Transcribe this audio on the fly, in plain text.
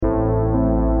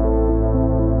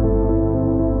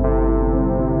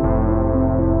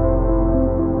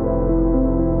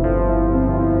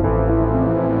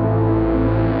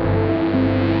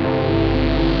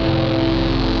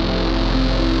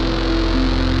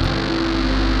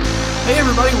Hey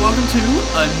everybody, welcome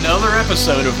to another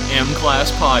episode of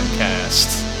M-Class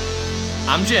Podcast.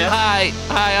 I'm Jeff. Hi,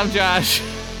 I'm Josh.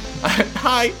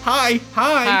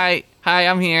 Hi,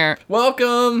 I'm here.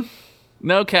 welcome.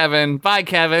 No Kevin. Bye,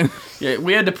 Kevin. Yeah,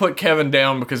 we had to put Kevin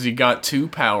down because he got too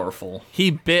powerful.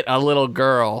 He bit a little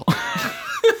girl.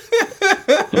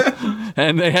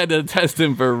 And they had to test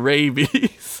him for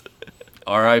rabies.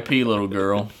 R.I.P. little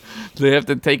girl. They have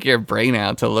to take your brain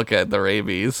out to look at the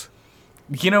rabies.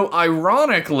 You know,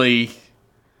 ironically,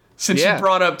 since Yeah. you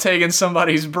brought up taking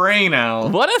somebody's brain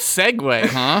out, What a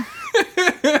segue,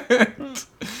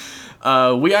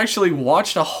 huh? we actually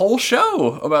watched a whole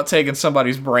show about taking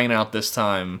somebody's brain out this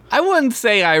time. I wouldn't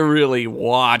say I really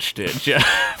watched it,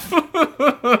 Jeff.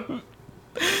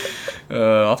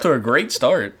 Off to a great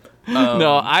start.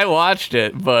 No, I watched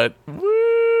it, but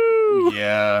woo!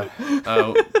 Yeah.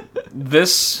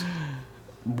 This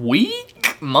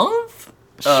month?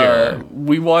 Sure.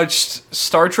 We watched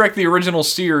Star Trek The Original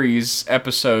Series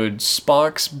episode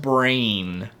Spock's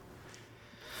Brain.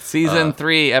 Season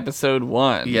 3, episode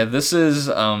 1. Yeah, this is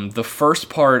the first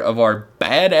part of our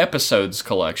bad episodes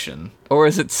collection. Or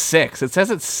is it 6? It says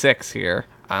it's 6 here.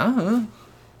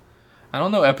 I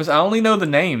don't know I only know the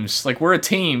names. Like, we're a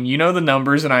team. You know the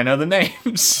numbers and I know the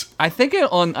names. I think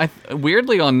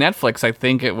weirdly on Netflix, I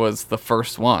think it was the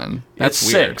first one. That's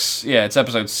It's weird. 6. Yeah, it's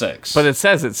episode 6. But it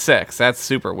says it's 6. That's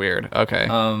super weird. Okay.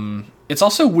 It's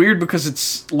also weird because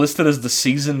it's listed as the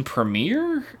season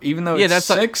premiere, even though it's that's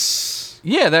 6.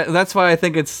 Yeah, that's why I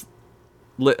think it's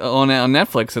on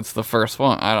Netflix. It's the first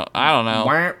one. I don't know.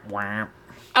 Wah, wah.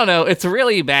 I don't know. It's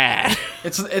really bad.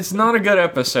 It's not a good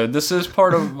episode. This is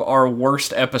part of our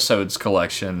worst episodes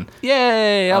collection.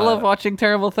 Yay! I love watching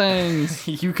terrible things.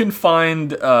 You can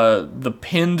find the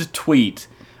pinned tweet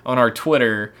on our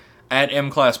Twitter at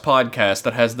MClassPodcast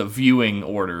that has the viewing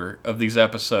order of these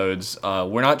episodes.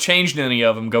 We're not changing any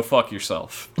of them. Go fuck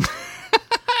yourself.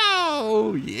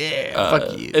 Oh yeah!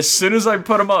 Fuck you. As soon as I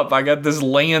put them up, I got this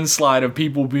landslide of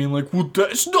people being like, "Well,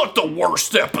 that's not the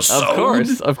worst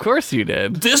episode." Of course you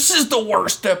did. This is the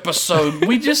worst episode.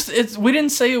 We didn't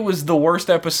say it was the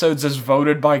worst episodes as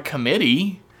voted by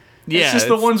committee. Yeah, It's just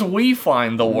the ones we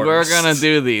find the worst. We're gonna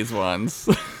do these ones.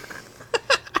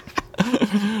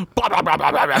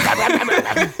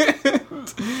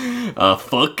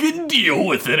 Fucking deal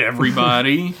with it,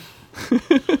 everybody.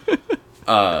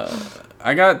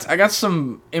 I got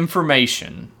some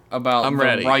information about I'm the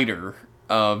ready. writer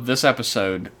of this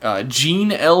episode,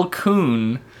 Gene L.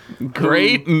 Kuhn.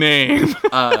 Great name.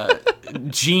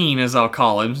 Gene, as I'll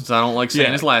call him, since I don't like saying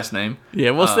Yeah. his last name.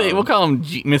 Yeah, we'll call him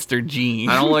Mr. Gene.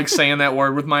 I don't like saying that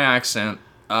word with my accent.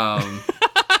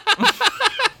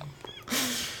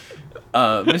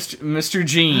 Mr.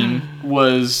 Gene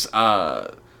was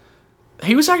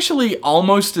he was actually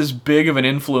almost as big of an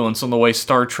influence on the way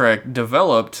Star Trek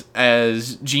developed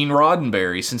as Gene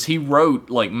Roddenberry, since he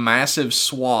wrote like massive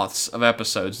swaths of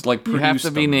episodes, like You produced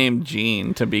have to be them. named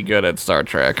Gene to be good at Star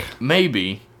Trek.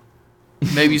 Maybe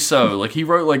so. Like he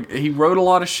wrote a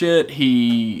lot of shit.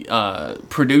 He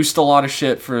produced a lot of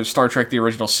shit for Star Trek: The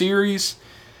Original Series.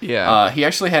 Yeah. He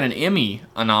actually had an Emmy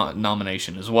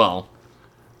nomination as well.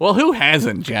 Well, who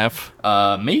hasn't, Jeff?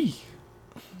 Me.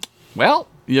 Well,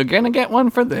 you're gonna get one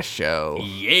for this show.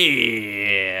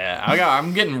 Yeah,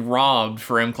 I'm getting robbed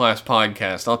for M-Class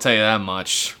Podcast. I'll tell you that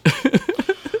much.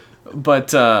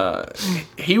 But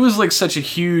he was like such a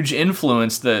huge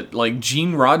influence that like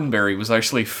Gene Roddenberry was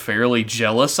actually fairly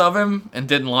jealous of him and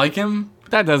didn't like him.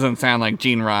 That doesn't sound like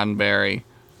Gene Roddenberry.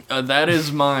 That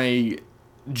is my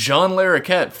John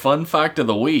Larroquette fun fact of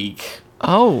the week.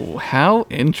 Oh, how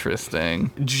interesting.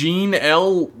 Gene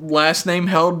L. last name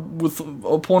held with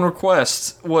upon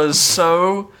request was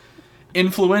so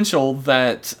influential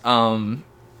that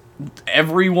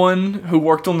everyone who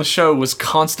worked on the show was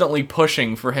constantly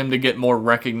pushing for him to get more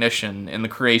recognition in the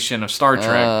creation of Star Trek.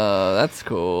 That's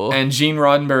cool. And Gene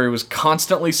Roddenberry was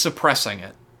constantly suppressing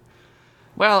it.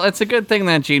 Well, it's a good thing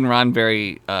that Gene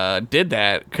Roddenberry did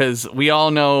that, because we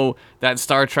all know that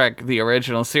Star Trek, the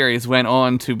original series, went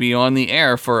on to be on the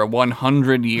air for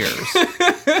 100 years.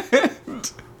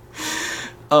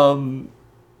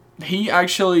 He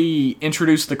actually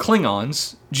introduced the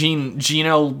Klingons. Gene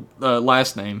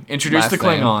last name. Introduced Last the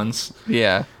name. Klingons.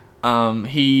 Yeah.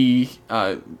 He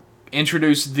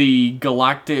introduced the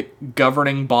galactic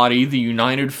governing body, the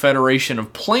United Federation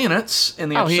of Planets, in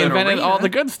the Oh, episode he invented Arena. all the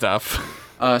good stuff.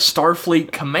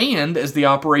 Starfleet Command as the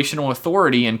operational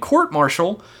authority and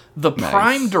court-martial, the Nice.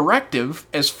 Prime Directive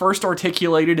as first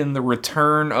articulated in the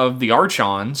Return of the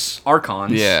Archons,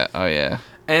 Yeah, oh yeah.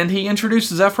 and he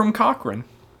introduced Zephram Cochrane.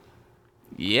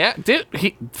 Yeah, dude,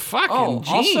 he fucking Oh,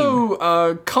 Gene.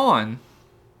 also Khan,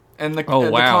 and the Oh,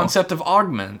 the wow. concept of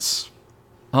augments.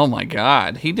 Oh my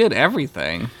god, he did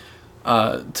everything.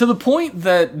 To the point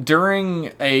that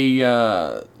during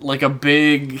a like a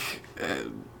big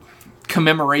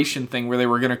commemoration thing where they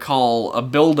were going to call a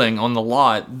building on the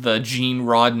lot the Gene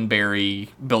Roddenberry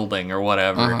building or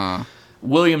whatever,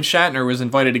 William Shatner was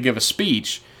invited to give a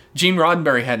speech. Gene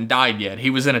Roddenberry hadn't died yet. He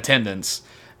was in attendance.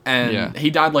 And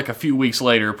he died like a few weeks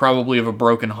later, probably of a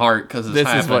broken heart because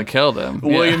This is what killed him.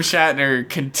 William Shatner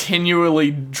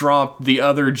continually dropped the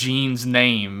other Gene's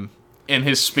name in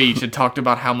his speech and talked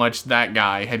about how much that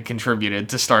guy had contributed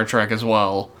to Star Trek as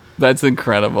well. That's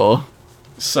incredible.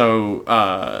 So,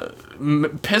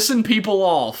 pissing people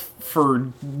off for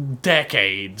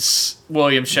decades,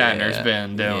 William Shatner's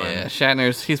been doing.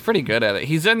 Yeah, he's pretty good at it.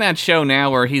 He's in that show now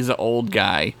where he's an old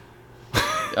guy.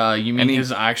 You mean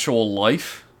his actual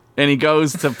life? And he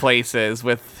goes to places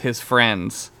with his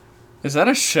friends. Is that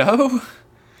a show?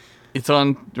 It's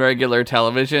on regular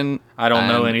television. I don't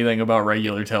know anything about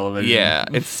regular television. Yeah,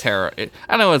 it's terrible. I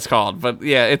don't know what it's called, but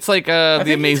yeah, it's like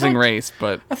The Amazing Race,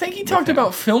 but... I think he talked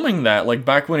about filming that, like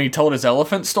back when he told his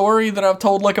elephant story that I've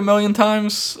told like a million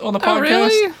times on the podcast. Oh,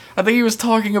 really? I think he was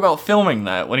talking about filming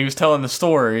that when he was telling the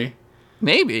story.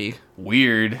 Maybe.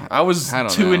 Weird. I was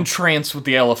too entranced with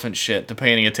the elephant shit to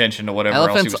pay any attention to whatever else he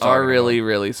was Elephants talking are really, about.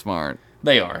 really smart.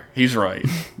 They are. He's right.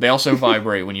 They also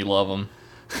vibrate when you love them.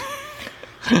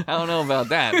 I don't know about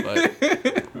that, but...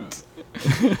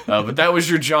 But that was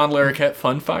your John Larroquette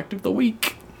fun fact of the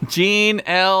week. Gene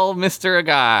L. Mr.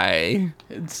 Guy.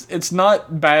 It's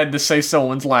not bad to say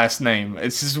someone's last name.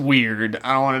 It's just weird.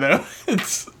 I don't want to know.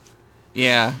 It's...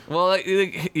 Yeah. Well,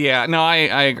 yeah. No,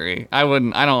 I agree. I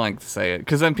don't like to say it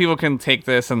because then people can take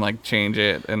this and like change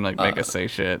it and like make us say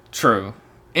shit. True.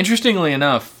 Interestingly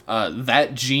enough,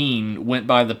 that Gene went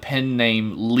by the pen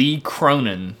name Lee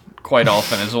Cronin quite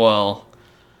often as well.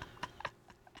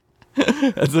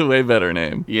 That's a way better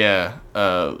name. Yeah.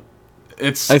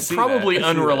 It's probably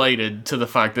unrelated to the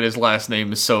fact that his last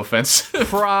name is so offensive.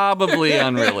 Probably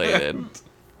unrelated.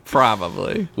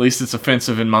 Probably. At least it's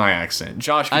offensive in my accent.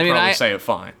 Josh can probably say it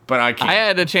fine, but I can't. I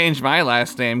had to change my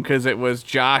last name because it was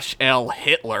Josh L.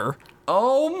 Hitler.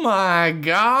 Oh my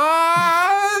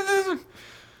god!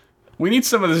 We need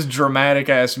some of this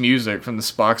dramatic-ass music from the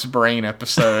Spock's Brain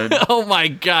episode. Oh my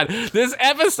god. This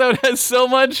episode has so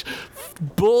much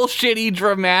bullshitty,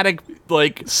 dramatic,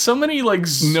 like... So many, like,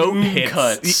 zoom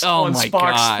cuts on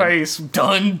Spock's face.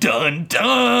 Dun, dun,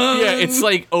 dun! Yeah, it's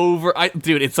like over...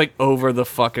 Dude, it's like over the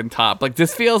fucking top. Like,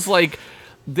 this feels like...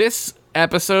 This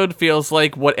episode feels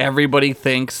like what everybody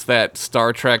thinks that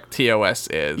Star Trek TOS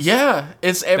is. Yeah,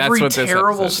 it's every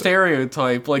terrible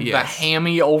stereotype. Like, the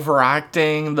hammy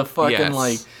overacting, the fucking,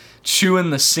 like, chewing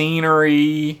the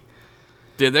scenery.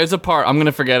 Dude, there's a part... I'm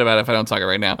gonna forget about it if I don't talk it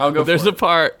right now. I'll go There's a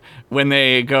part when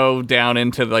they go down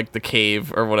into, like, the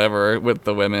cave or whatever with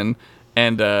the women,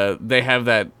 and they have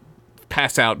that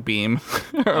pass-out beam,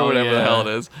 or whatever the hell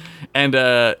it is. And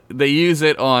they use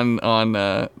it on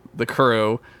the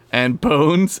crew, and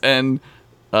Bones and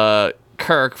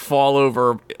Kirk fall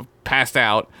over, passed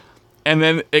out, and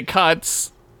then it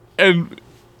cuts, and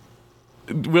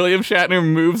William Shatner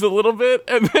moves a little bit,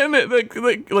 and then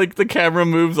like the camera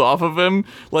moves off of him,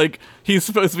 like he's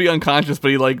supposed to be unconscious,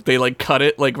 but they cut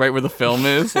it like right where the film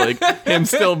is, like him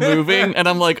still moving, and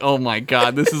I'm like, oh my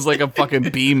god, this is like a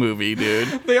fucking B movie, dude.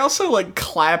 They also like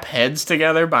clap heads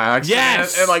together by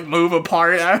accident and like move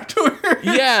apart afterwards.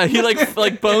 Yeah, he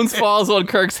like Bones falls on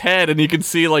Kirk's head, and you can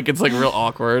see like it's like real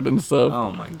awkward and stuff.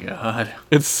 Oh my god,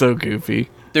 it's so goofy.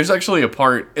 There's actually a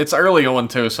part, it's early on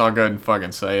too, so I'll go ahead and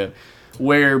fucking say it,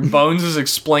 where Bones is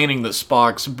explaining that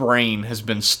Spock's brain has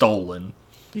been stolen.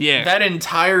 Yeah. That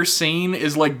entire scene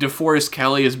is like DeForest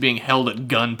Kelley is being held at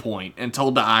gunpoint and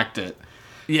told to act it.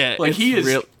 Yeah. Like, he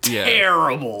is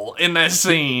terrible in that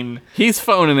scene. He's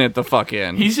phoning it the fuck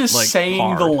in. He's just like,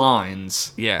 saying the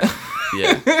lines. Yeah.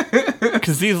 Yeah.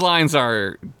 Because these lines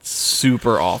are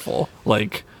super awful.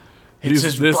 Like, it's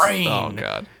his brain. Oh,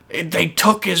 God. They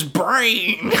took his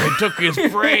brain. They took his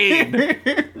brain.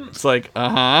 It's like,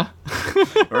 right,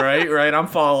 I'm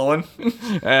following.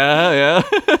 Yeah.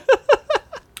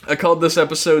 I called this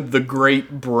episode The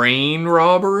Great Brain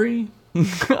Robbery.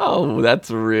 Oh, that's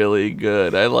really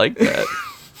good. I like that.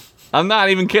 I'm not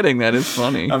even kidding. That is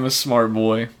funny. I'm a smart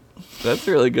boy. That's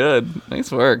really good.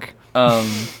 Nice work.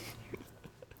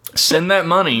 Send that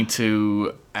money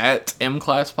to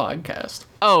 @MClassPodcast.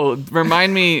 Oh,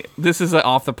 remind me, this is an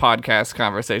off the podcast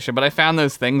conversation, but I found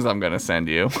those things I'm going to send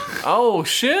you. Oh,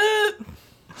 shit.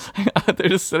 They're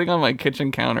just sitting on my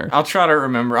kitchen counter. I'll try to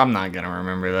remember. I'm not gonna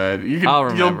remember that. I'll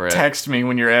remember You'll it. text me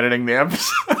when you're editing the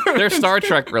episode. They're Star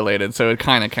Trek related, so it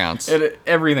kind of counts.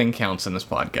 Everything counts in this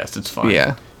podcast. It's fine.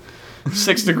 Yeah.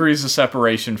 6 degrees of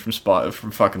separation from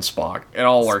fucking Spock. It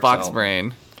all works Spock's out.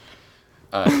 brain.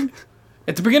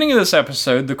 At the beginning of this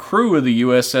episode, the crew of the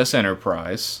USS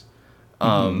Enterprise.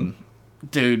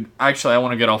 Dude, actually, I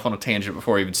want to get off on a tangent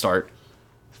before we even start.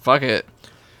 Fuck it.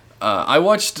 I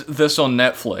watched this on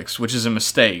Netflix, which is a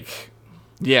mistake.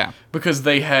 Yeah. Because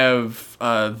they have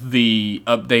the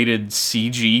updated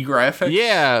CG graphics.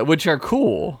 Yeah, which are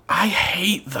cool. I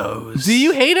hate those. Do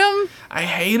you hate them? I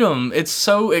hate them.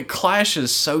 It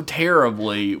clashes so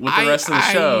terribly with the rest of the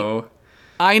show.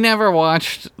 I never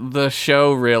watched the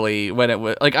show really when it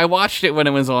was like I watched it when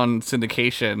it was on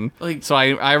syndication. Like, so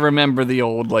I remember the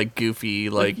old like goofy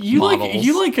you models.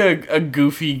 you like a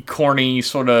goofy, corny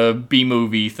sort of B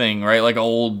movie thing, right? Like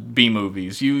old B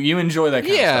movies. You enjoy that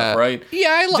kind of stuff, right?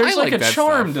 Yeah, There's I like a that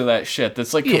charm stuff. to that shit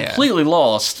that's like completely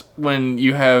lost when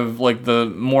you have like the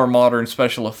more modern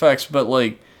special effects, but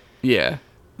like Yeah.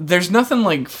 there's nothing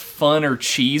like fun or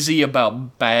cheesy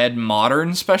about bad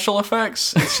modern special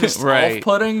effects. It's just Right.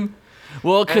 off-putting.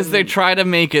 Well, because they try to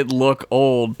make it look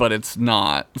old, but it's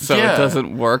not, so Yeah. it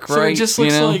doesn't work So right. it just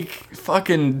looks you know? like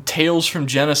fucking Tales from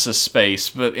Genesis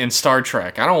space, but in Star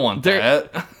Trek. I don't want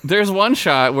that. There's one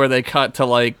shot where they cut to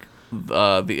like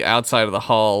the outside of the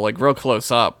hull, like real close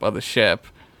up of the ship,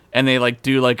 and they like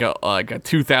do like a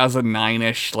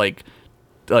 2009-ish like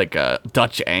a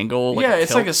Dutch angle. Like Yeah,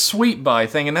 it's tilt. like a sweep by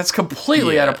thing, and that's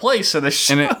completely out of place in the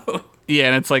show. And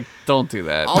and it's like, don't do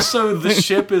that. Also, the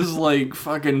ship is like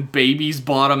fucking baby's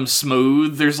bottom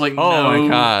smooth. There's like oh my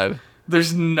god.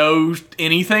 There's no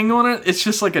anything on it. It's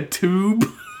just like a tube.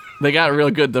 They got real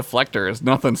good deflectors.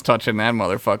 Nothing's touching that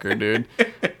motherfucker, dude.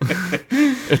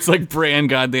 It's like brand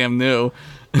goddamn new.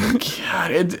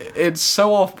 God, it's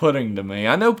so off-putting to me.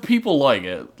 I know people like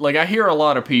it. Like, I hear a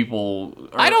lot of people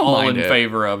are I don't all mind in it.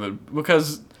 favor of it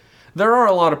because there are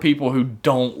a lot of people who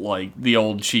don't like the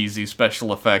old cheesy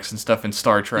special effects and stuff in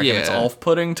Star Trek, and it's Yeah.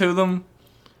 off-putting to them.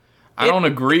 I don't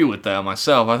agree with that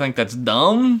myself. I think that's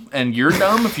dumb, and you're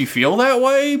dumb if you feel that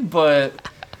way, but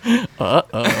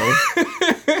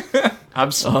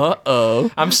I'm sorry.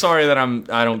 I'm sorry that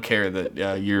I don't care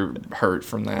that you're hurt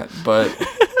from that, but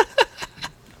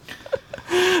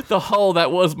The hull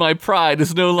that was my pride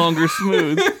is no longer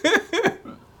smooth.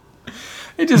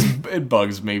 it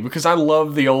bugs me because I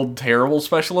love the old terrible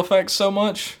special effects so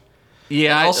much.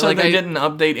 Yeah, And also, like they didn't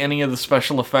update any of the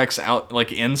special effects out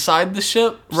like inside the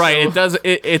ship. Right, so- it does.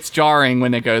 It's jarring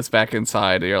when it goes back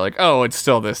inside. You're like, oh, it's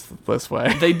still this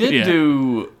way. They did Yeah.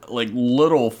 do like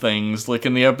little things, like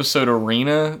in the episode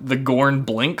Arena, the Gorn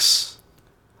blinks.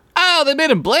 Oh, they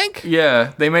made him blink.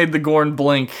 Yeah, they made the Gorn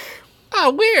blink,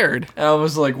 Oh, weird. and I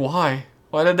was like, why?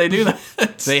 Why did they do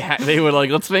that? They were like,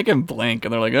 let's make him blink,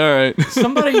 and they're like, all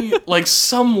right.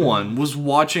 Someone was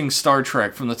watching Star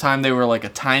Trek from the time they were like a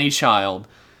tiny child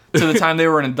to the time they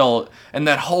were an adult, and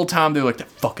that whole time they were like,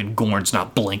 that fucking Gorn's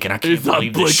not blinking. I can't He's not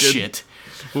believe this blinking." shit.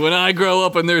 When I grow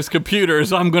up and there's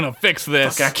computers, I'm gonna fix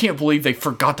this. I can't believe they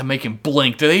forgot to make him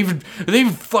blink. Are they even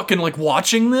fucking like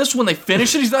watching this when they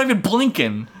finish it? He's not even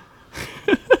blinking.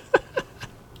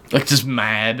 Like just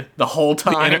mad the whole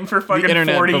time for fucking the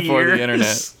internet 40 before years. the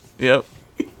internet. Yep.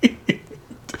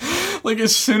 Like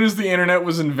as soon as the internet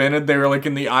was invented, they were like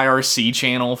in the IRC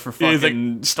channel for He's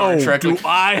fucking like, Star Trek. Do Like,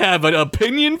 I have an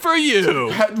opinion for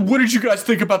you? what did you guys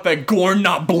think about that Gorn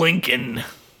not blinking?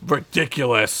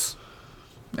 Ridiculous.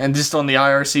 And just on the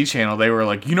IRC channel, they were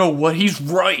like, you know what? He's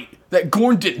right. That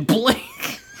Gorn didn't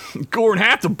blink. Gorn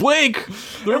have to blink.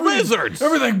 They're lizards.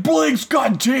 Everything blinks.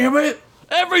 God damn it.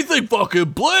 Everything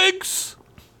fucking blinks.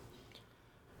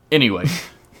 Anyway,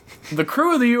 the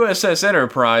crew of the USS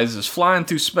Enterprise is flying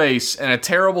through space, and a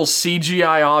terrible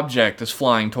CGI object is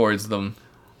flying towards them.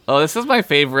 Oh, this is my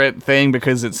favorite thing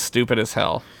because it's stupid as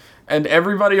hell. And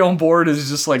everybody on board is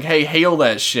just like, hey, hail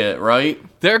that shit, right?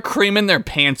 They're creaming their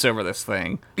pants over this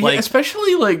thing. Like,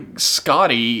 especially like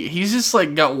Scotty, he's just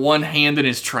like got one hand in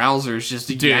his trousers, just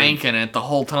yanking it the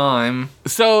whole time.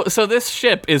 So this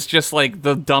ship is just like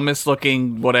the dumbest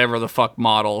looking whatever the fuck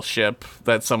model ship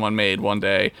that someone made one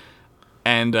day,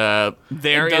 and they're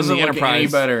It in doesn't the look Enterprise. any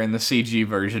better in the CG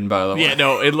version, by the way. Yeah,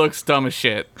 no, it looks dumb as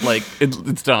shit. Like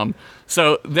it's dumb.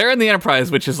 So they're in the Enterprise,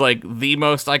 which is like the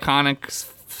most iconic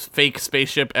fake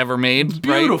spaceship ever made.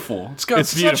 Right? Beautiful. It's got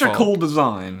It's such beautiful. a cool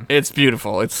design. It's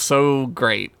beautiful. It's so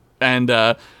great. And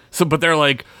but they're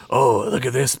like, oh, look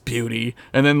at this beauty.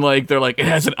 And then like they're like, it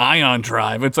has an ion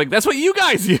drive. It's like, that's what you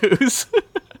guys use.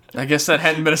 I guess that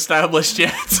hadn't been established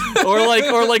yet. or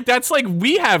like that's like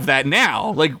we have that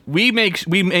now. Like we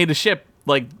made a ship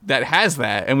like that has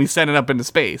that, and we sent it up into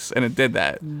space, and it did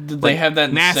that. Did they have that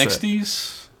in NASA. the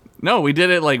 60s? No, we did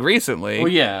it like recently. Well,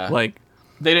 yeah. Like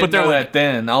They didn't But they're know like- that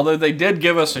then, although they did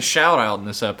give us a shout out in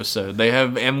this episode. They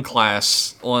have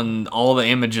M-Class on all the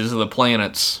images of the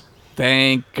planets.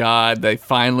 thank God they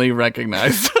finally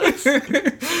recognized us.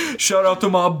 Shout out to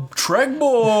my Trek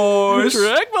boys!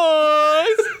 Trek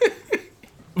boys.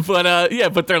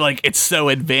 But they're like it's so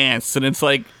advanced, and it's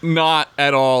like not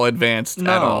at all advanced at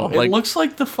all. it Like looks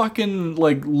like the fucking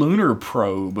like lunar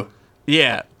probe.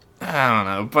 yeah, I don't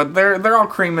know, but they're all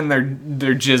creaming their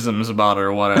jisms about it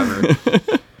or whatever,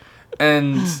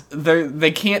 and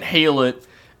they can't hail it,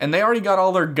 and they already got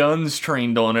all their guns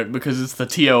trained on it because it's the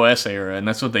TOS era, and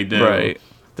that's what they do. right.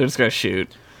 They're just gonna shoot.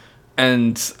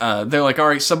 And they're like, all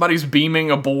right, somebody's beaming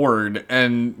aboard,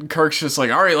 and Kirk's just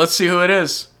like, all right, let's see who it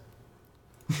is.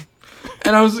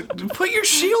 And I was like, put your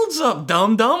shields up,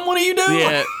 dum-dum, what are you doing?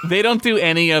 Yeah, they don't do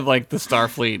any of like the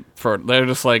Starfleet for. They're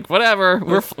just like whatever.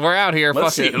 We're out here. Let's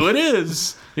Fuck see it. who it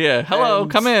is. Yeah, hello,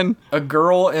 And come in. A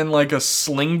girl in like a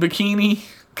sling bikini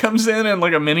comes in and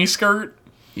like a mini skirt,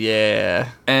 Yeah,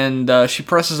 and she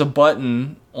presses a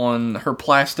button on her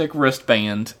plastic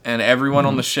wristband, and everyone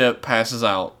on the ship passes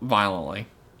out violently.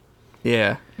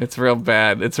 yeah. It's real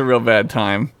bad. It's a real bad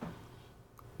time.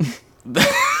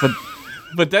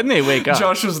 But then they wake up.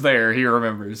 Josh was there, he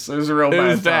remembers. It was a real It bad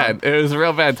was time. bad. It was a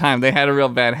real bad time. They had a real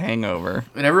bad hangover.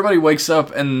 And everybody wakes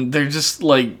up and they're just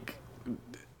like,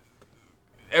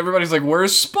 everybody's like,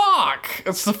 where's Spock?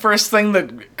 That's the first thing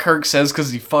that Kirk says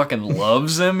because he fucking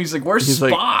loves him. He's like, where's He's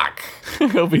like- Spock?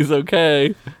 Hope he's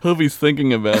okay. Hope he's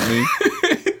thinking about me.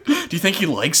 Do you think he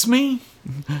likes me?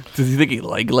 Does he think he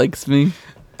likes me?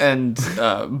 And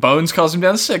Bones calls him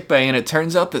down to sickbay, and it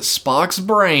turns out that Spock's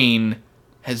brain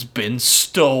has been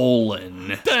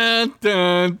stolen. Dun,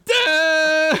 dun,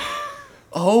 dun.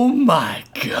 Oh my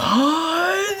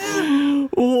god!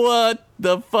 What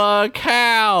the fuck?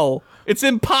 How? It's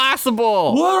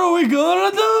impossible. What are we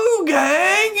gonna do,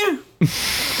 gang?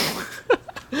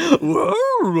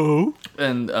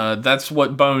 And that's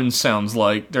what Bones sounds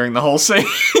like during the whole scene.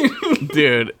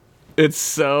 Dude, it's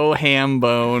so ham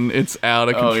bone. It's out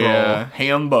of control. Oh yeah,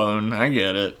 ham bone. I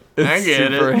get it. I It's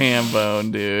get super it. ham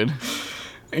bone, dude.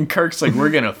 And Kirk's like, we're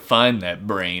gonna find that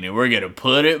brain and we're gonna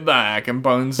put it back. And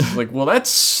Bones is like, well, that's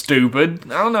stupid.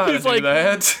 I don't know how He's to do like-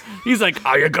 that. He's like,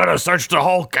 are you gonna search the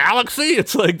whole galaxy?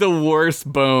 It's like the worst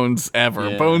Bones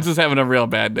ever. Yeah. Bones is having a real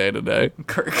bad day today.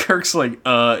 Kirk's like,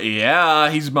 yeah,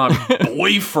 he's my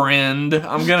boyfriend.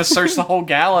 I'm gonna search the whole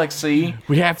galaxy.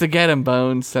 We have to get him,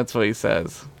 Bones. That's what he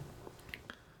says.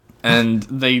 And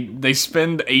they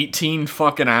spend 18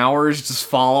 fucking hours just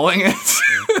following it.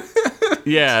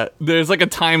 Yeah, there's like a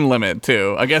time limit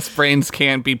too. I guess brains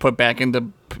can't be put back into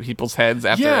people's heads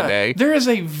after a day. there is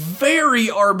a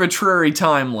very arbitrary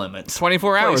time limit.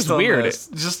 24 hours. placed on Weird. this.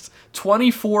 Just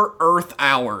 24 Earth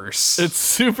hours. It's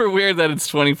super weird that it's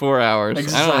 24 hours. I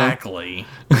don't know. Exactly.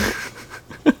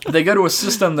 They go to a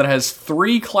system that has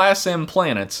 3 Class M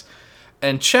planets,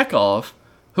 and Chekhov,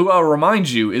 who I'll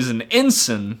remind you is an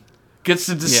ensign, gets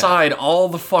to decide all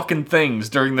the fucking things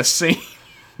during the scene.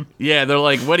 Yeah, they're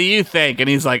like, "What do you think?" And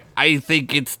he's like, "I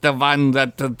think it's the one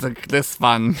that this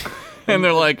one." And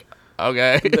they're like,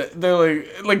 "Okay." They're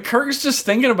like Kirk's just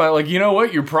thinking about it, like, you know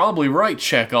what? You're probably right,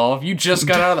 Chekhov. You just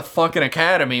got out of the fucking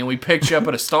academy and we picked you up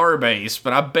at a starbase,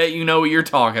 but I bet you know what you're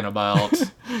talking about.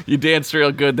 You danced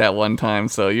real good that one time,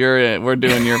 so we're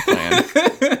doing your plan.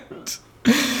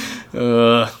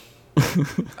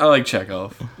 I like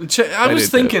Chekhov. I was do too.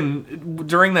 thinking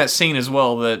during that scene as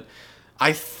well that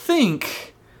I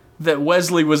think that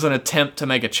Wesley was an attempt to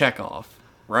make a Chekhov,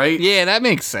 right? Yeah, that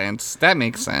makes sense. That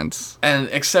makes sense. And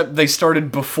except they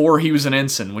started before he was an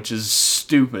ensign, which is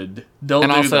stupid. Don't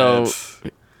And do also,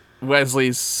 that.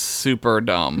 Wesley's super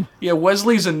dumb. Yeah,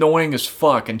 Wesley's annoying as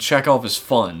fuck, and Chekhov is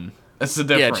fun. That's the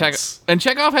Yeah, difference.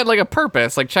 Chekhov had like a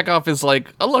purpose. Like Chekhov is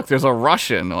like, oh look, there's a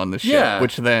Russian on the ship, Yeah.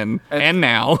 which then and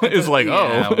now is like,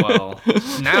 Yeah, oh, well,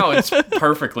 now it's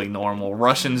perfectly normal.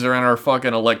 Russians are in our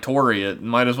fucking electorate.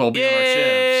 Might as well be on our ships.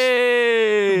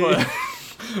 yay!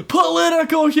 But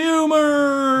political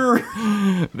humor.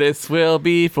 This will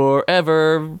be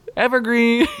forever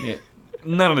evergreen. Yeah.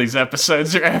 None of these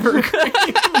episodes are ever great.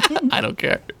 I don't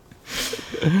care.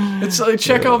 It's like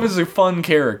Chekhov is a fun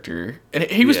character, and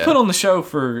he was Yeah. put on the show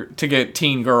to get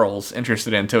teen girls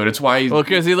interested into it. It's why Well,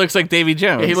 because he looks like Davy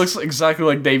Jones. he looks exactly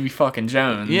like Davy fucking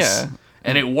Jones. Yeah.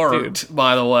 And it worked,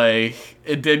 by the way.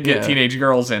 It did get Yeah. teenage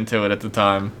girls into it at the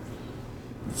time.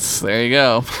 So there you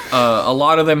go. A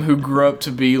lot of them who grew up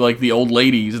to be like the old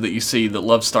ladies that you see that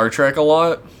love Star Trek a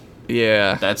lot.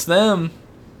 Yeah. That's them.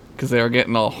 Because they were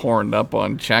getting all horned up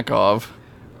on Chekhov.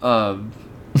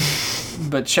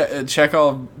 But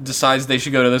Chekhov decides they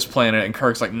should go to this planet, and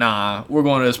Kirk's like, nah, we're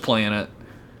going to this planet.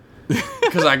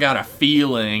 Because I got a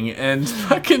feeling. And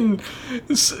fucking,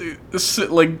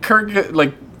 like,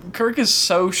 Kirk is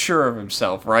so sure of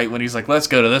himself, right? When he's like, let's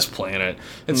go to this planet.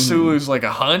 And Sulu's like,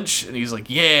 a hunch? And he's like,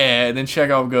 yeah. And then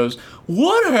Chekhov goes,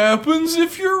 what happens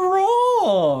if you're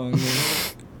wrong?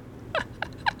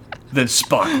 Then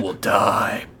Spock will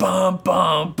die. Bum,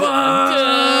 bum, bum.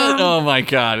 Oh my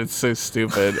god, it's so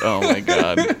stupid. Oh my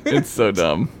god. It's so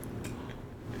dumb.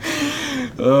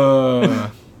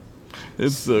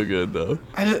 It's so good, though.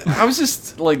 I was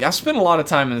just, like, I spent a lot of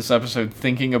time in this episode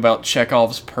thinking about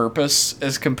Chekhov's purpose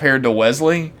as compared to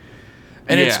Wesley.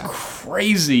 And it's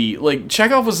crazy. Like,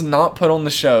 Chekhov was not put on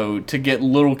the show to get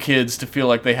little kids to feel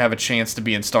like they have a chance to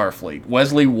be in Starfleet.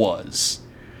 Wesley was.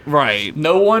 Right.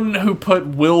 No one who put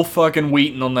Will fucking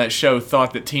Wheaton on that show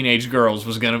thought that teenage girls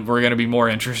were gonna be more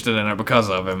interested in it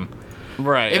because of him.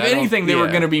 Right. If anything, they were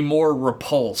gonna be more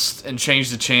repulsed and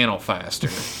change the channel faster.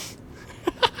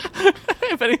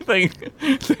 If anything,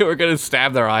 they were gonna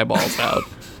stab their eyeballs out.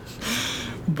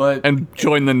 But and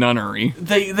join the nunnery.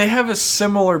 They have a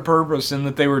similar purpose in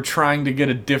that they were trying to get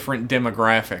a different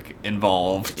demographic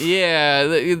involved.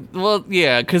 Yeah, well,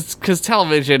 yeah, because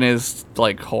television is,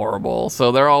 like, horrible.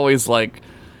 So they're always like,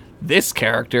 this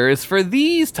character is for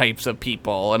these types of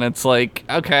people. And it's like,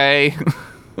 okay,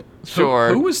 sure.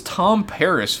 Who was Tom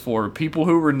Paris for? People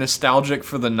who were nostalgic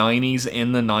for the 90s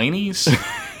in the 90s?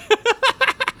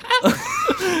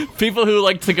 People who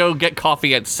like to go get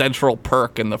coffee at Central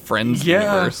Perk in the Friends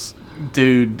universe.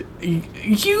 Dude,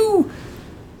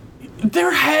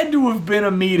 there had to have been a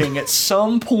meeting at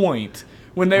some point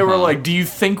when they were like, do you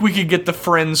think we could get the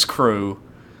Friends crew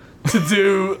to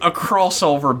do a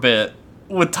crossover bit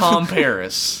with Tom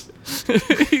Paris?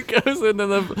 He goes into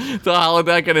the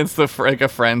holodeck and it's like a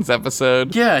Friends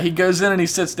episode. Yeah, he goes in and he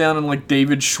sits down and like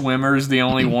David Schwimmer's the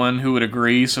only one who would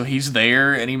agree, so he's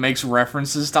there and he makes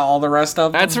references to all the rest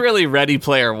of them. That's really Ready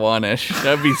Player One-ish.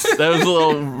 That was a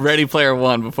little Ready Player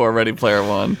One before Ready Player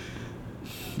One.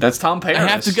 That's Tom Paris.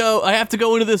 I have to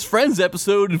go into this Friends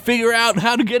episode and figure out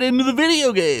how to get into the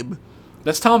video game.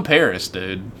 That's Tom Paris,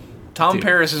 dude. Tom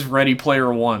Paris is Ready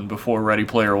Player One before Ready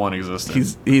Player One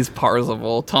existed. He's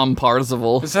Parzival. Tom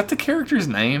Parzival. Is that the character's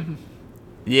name?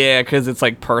 Yeah, because it's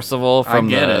like Percival from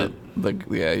it.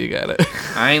 Yeah, you got it.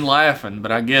 I ain't laughing,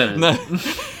 but I get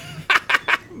it.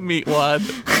 Meat wad.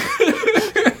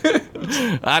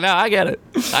 I know, I get it.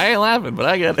 I ain't laughing, but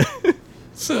I get it.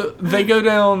 So they go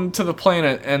down to the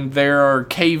planet, and there are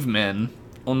cavemen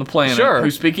on the planet who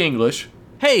speak English.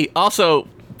 Hey, also,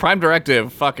 Prime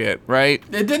Directive, fuck it, right?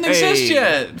 It didn't exist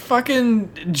yet. Fucking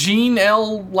Gene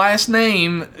L. last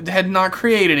name had not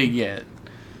created it yet.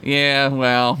 Yeah,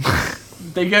 well.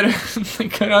 They go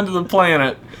down to the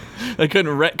planet. They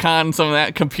couldn't retcon some of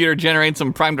that, computer generate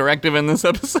some Prime Directive in this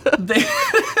episode.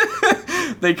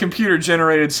 They computer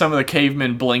generated some of the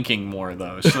cavemen blinking more,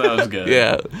 though, so that was good.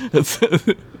 Yeah.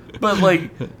 But,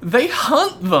 like, they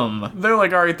hunt them. They're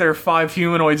like, all right, there are 5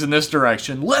 humanoids in this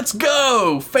direction. Let's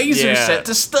go! Phaser set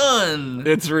to stun.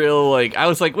 It's real, like, I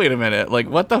was like, wait a minute. Like,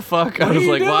 what the fuck? I was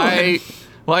like, why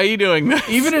are you doing this?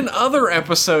 Even in other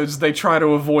episodes, they try to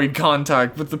avoid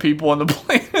contact with the people on the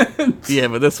planet. Yeah,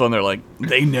 but this one, they're like,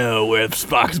 they know where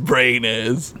Spock's brain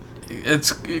is.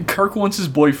 Kirk wants his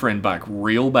boyfriend back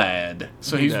real bad.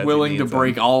 So he's willing to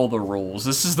break all the rules.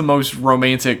 This is the most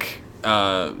romantic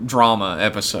drama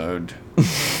episode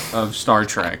of Star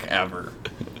Trek ever.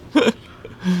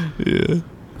 Yeah.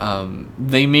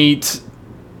 They meet.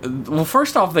 Well,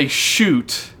 first off, they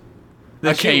shoot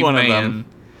a caveman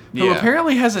who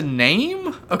apparently has a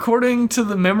name, according to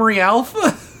the Memory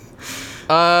Alpha.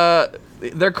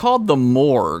 They're called the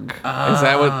Morgue. Is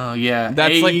that what? Oh, yeah.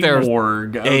 That's like their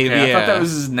Morgue. Okay, I thought that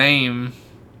was his name.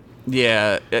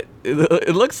 Yeah.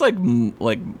 It looks like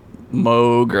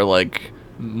Moog or like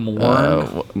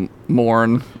Morn.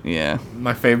 Morn. Yeah.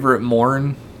 My favorite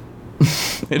Morn.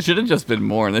 It should have just been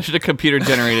Morn. They should have computer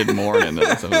generated Morn into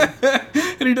this.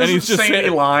 And he doesn't say any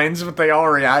lines, but they all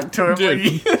react to him.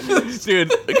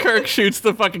 Dude, Kirk shoots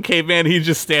the fucking caveman. He's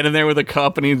just standing there with a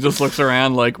cup, and he just looks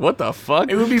around like, what the fuck?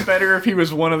 It would be better if he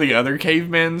was one of the other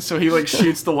cavemen, so he, like,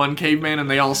 shoots the one caveman, and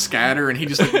they all scatter, and he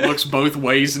just, like, looks both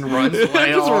ways and runs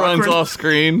away. Just runs off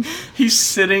screen. He's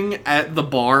sitting at the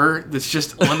bar that's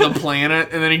just on the planet,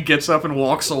 and then he gets up and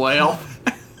walks away.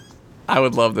 I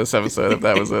would love this episode if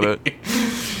that was in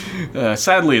it.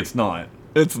 Sadly, it's not.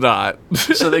 It's not.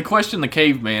 So they question the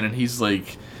caveman, and he's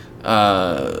like,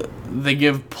 they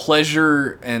give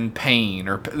pleasure and pain,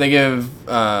 or they give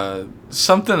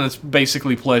something that's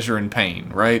basically pleasure and pain,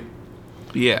 right?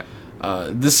 Yeah.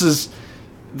 This is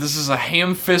a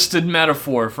ham-fisted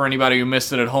metaphor for anybody who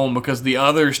missed it at home, because the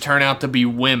others turn out to be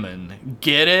women.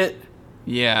 Get it?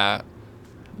 Yeah.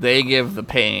 They give the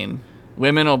pain.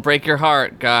 Women will break your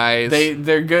heart, guys.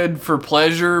 They're good for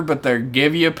pleasure, but they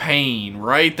give you pain,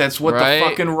 right? That's what the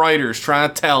fucking writer's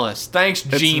trying to tell us. Thanks,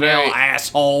 Gene L,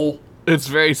 asshole. It's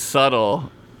very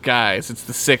subtle. Guys, it's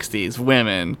the 60s.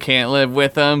 Women. Can't live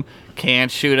with them.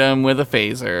 Can't shoot them with a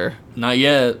phaser. Not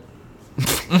yet.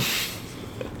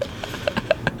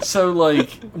 So,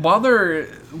 like, while they're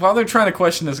trying to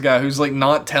question this guy who's, like,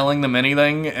 not telling them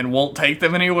anything and won't take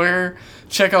them anywhere,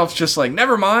 Chekhov's just like,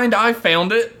 never mind, I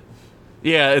found it.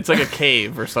 Yeah, it's like a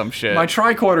cave or some shit. My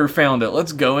tricorder found it.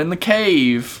 Let's go in the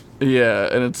cave. Yeah,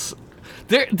 and it's...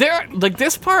 They're like,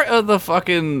 this part of the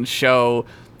fucking show,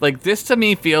 like, this to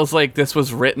me feels like this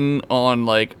was written on,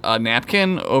 like, a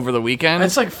napkin over the weekend.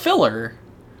 It's like filler.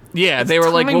 Yeah, they were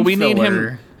like, well, we need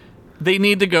him... They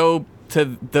need to go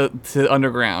to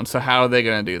underground, so how are they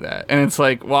gonna do that? And it's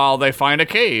like, well, they find a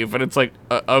cave, and it's like,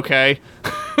 okay.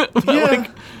 Yeah.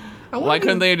 Like, why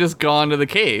couldn't they have just gone to the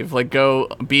cave? Like, go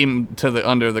beam to the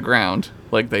under the ground,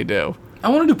 like they do. I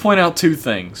wanted to point out two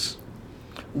things.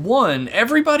 One,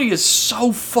 everybody is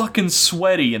so fucking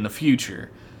sweaty in the future.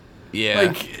 Yeah.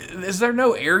 Like, is there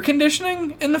no air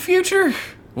conditioning in the future?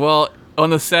 Well, on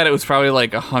the set, it was probably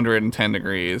like 110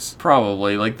 degrees.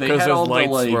 Probably. Like, they had all those lights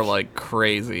the, like... were, like,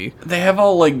 crazy. They have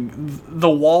all, like... The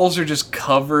walls are just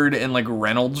covered in, like,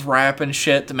 Reynolds wrap and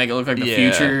shit to make it look like the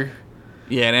future.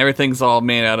 Yeah, and everything's all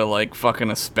made out of, like,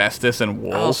 fucking asbestos and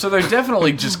wool. Oh, so they're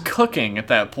definitely just cooking at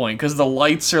that point, because the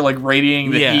lights are, like,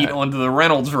 radiating the heat onto the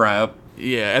Reynolds wrap.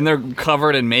 Yeah, and they're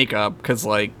covered in makeup, because,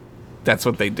 like, that's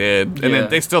what they did. And then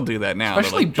they still do that now.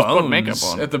 Especially like, just Bones put makeup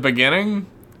on. at the beginning.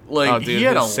 Like, oh, dude, he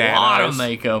had a sad lot eyes. of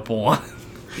makeup on.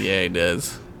 Yeah, he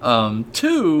does.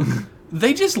 Two,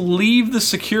 they just leave the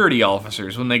security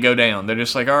officers when they go down. They're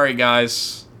just like, all right,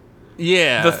 guys.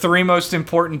 Yeah. The three most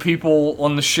important people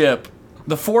on the ship,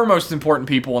 the four most important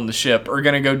people on the ship are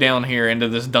going to go down here into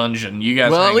this dungeon. You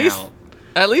guys hang out.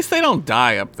 At least they don't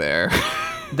die up there.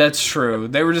 That's true.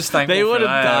 They were just thankful They would for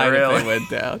have that, died really. if they went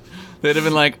down. They'd have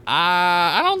been like,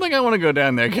 I don't think I want to go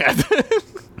down there, Captain.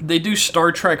 They do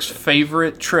Star Trek's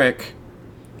favorite trick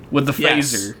with the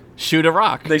phaser. Yes. Shoot a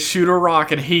rock. They shoot a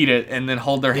rock and heat it and then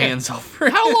hold their hands over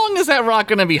it. How long is that rock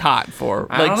going to be hot for?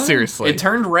 I don't Like, know. seriously. It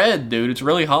turned red, dude. It's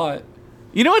really hot.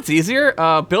 You know what's easier?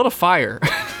 Build a fire.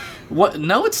 What?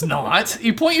 No, it's not.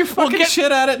 You point your fucking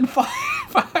shit at it and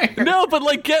fire. No, but,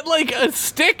 like, get, like, a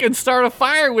stick and start a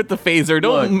fire with the phaser.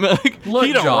 Don't, like,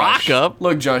 heat a rock up.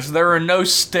 Look, Josh, there are no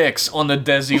sticks on the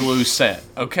Desilu set,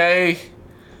 okay?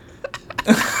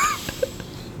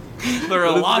 There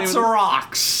are lots of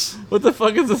rocks. What the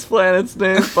fuck is this planet's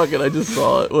name? Fuck it, I just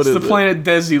saw it. What is It's the planet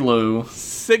Desilu.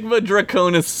 Sigma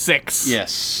Draconis 6.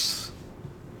 Yes.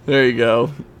 There you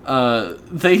go.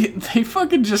 They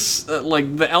fucking just,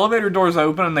 like, the elevator doors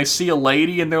open and they see a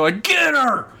lady and they're like, get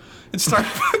her! And start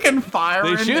fucking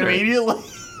firing They shoot her. immediately.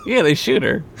 Yeah, they shoot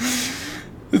her.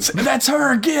 That's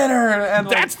her, get her! And,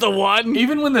 like, That's the one!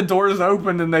 even when the doors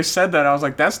opened and they said that, I was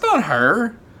like, that's not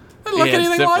her. Doesn't look Yeah, it's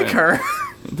anything like different. her.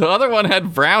 The other one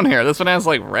had brown hair. This one has,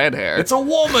 like, red hair. It's a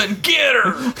woman, get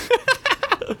her!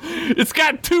 It's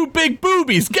got two big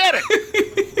boobies. Get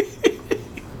it!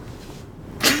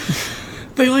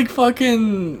 They, like,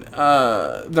 fucking,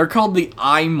 they're called the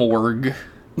iMorgue,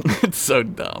 It's so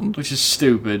dumb. which is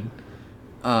stupid.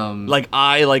 Like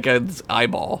an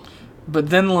eyeball. But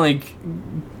then, like,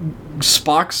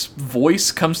 Spock's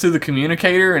voice comes through the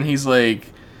communicator, and he's like,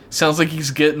 sounds like he's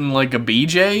getting, like, a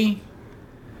BJ.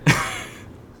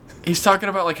 He's talking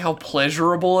about, like, how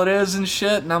pleasurable it is and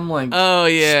shit, and I'm like, Oh,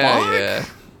 yeah, Spock?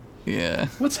 yeah.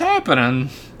 what's happening?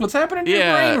 What's happening to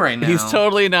your brain right now? He's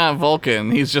totally not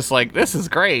Vulcan. He's just like, this is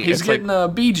great. He's It's getting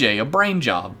like, a BJ, a brain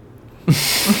job.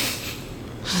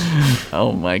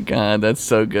 oh my god, that's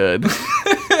so good.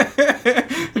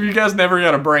 If you guys never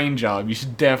got a brain job, you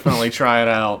should definitely try it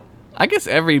out. I guess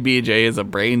every BJ is a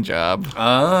brain job,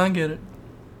 I get it.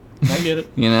 I get it.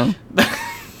 you know?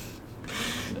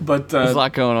 But There's a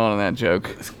lot going on in that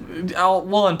joke.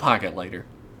 we'll unpack it later.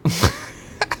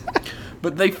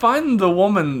 But they find the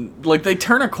woman, like, they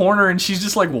turn a corner and she's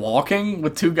just, like, walking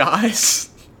with two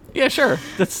guys. Yeah, sure.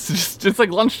 That's just, it's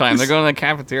like lunchtime. They're going to the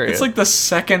cafeteria. It's like the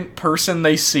second person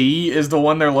they see is the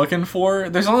one they're looking for.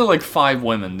 There's only, like, 5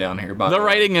 women down here, by the the way.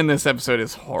 writing in this episode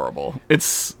is horrible.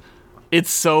 It's It's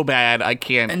so bad, I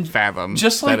can't fathom.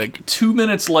 Just like that 2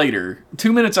 minutes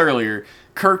earlier,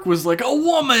 Kirk was like, a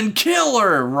woman, kill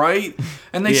her, right?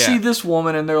 And they see this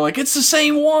woman and they're like, it's the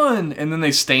same one. And then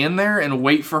they stand there and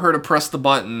wait for her to press the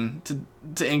button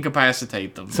to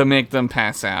incapacitate them. To make them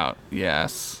pass out,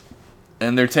 yes.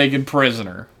 And they're taken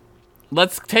prisoner.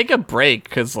 Let's take a break,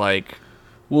 because, like...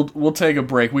 We'll take a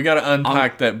break. We got to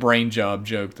unpack that brain job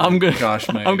joke that Josh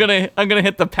made. I'm gonna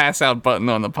hit the pass out button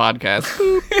on the podcast.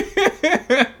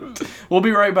 We'll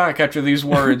be right back after these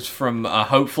words from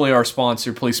hopefully our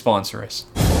sponsor. Please sponsor us.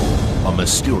 A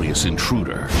mysterious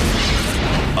intruder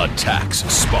attacks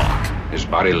Spock. His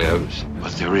body lives,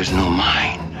 but there is no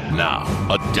mind. Now,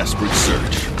 a desperate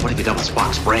search. What have you done with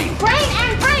Spock's brain? Brain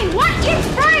and brain! What is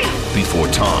brain? Before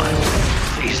time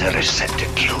Freezer is set to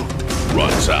kill.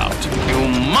 runs out. You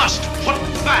must put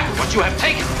back what you have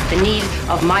taken. The need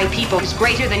of my people is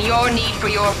greater than your need for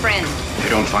your friend. If you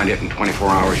don't find it in 24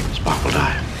 hours, Spock will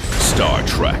die. Star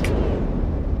Trek.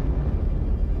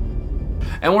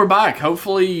 And we're back.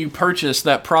 Hopefully you purchased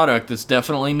that product that's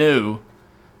definitely new.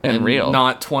 And real.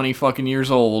 Not 20 fucking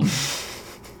years old.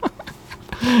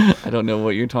 I don't know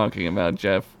what you're talking about,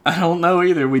 Jeff. I don't know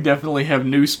either. We definitely have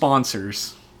new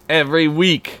sponsors. Every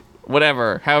week.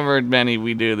 Whatever. However many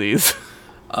we do these.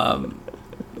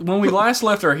 When we last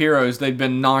left our heroes, they'd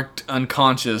been knocked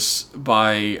unconscious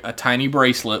by a tiny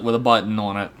bracelet with a button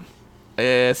on it.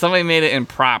 Somebody made it in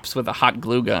props with a hot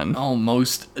glue gun. Oh,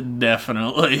 most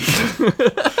definitely.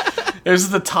 It was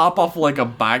the top off like a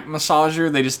back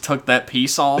massager. They just took that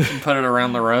piece off and put it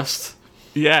around the wrist.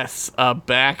 Yes, a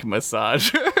back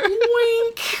massager.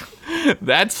 Wink.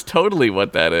 That's totally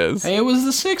what that is. Hey, it was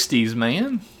the 60s,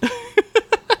 man.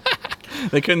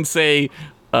 They couldn't say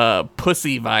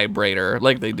pussy vibrator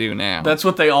like they do now. That's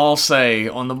what they all say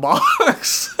on the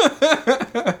box.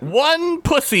 One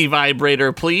pussy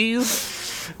vibrator,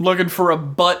 please. Looking for a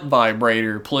butt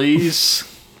vibrator, please.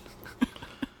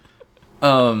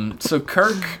 So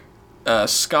Kirk,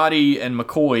 Scotty, and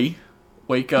McCoy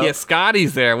wake up. Yeah,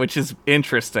 Scotty's there, which is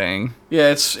interesting.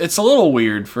 Yeah, it's a little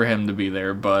weird for him to be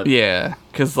there, but Yeah,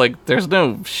 because, like, there's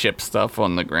no ship stuff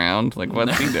on the ground. Like,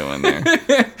 what's he doing there?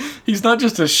 he's not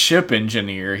just a ship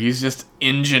engineer. He's just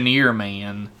engineer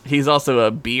man. He's also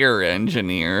a beer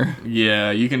engineer.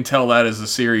 Yeah, you can tell that as the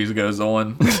series goes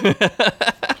on.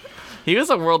 He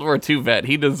was a World War II vet.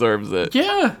 He deserves it.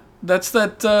 Yeah, that's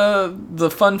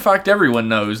the fun fact everyone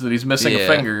knows, that he's missing a Yeah.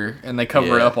 finger, and they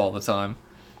cover it Yeah. up all the time.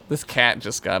 This cat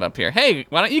just got up here. Hey,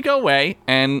 why don't you go away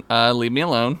and leave me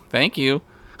alone? Thank you.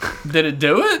 Did it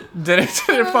do it? Did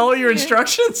it follow your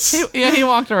instructions? He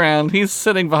walked around. He's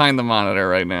sitting behind the monitor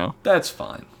right now. That's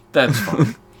fine. That's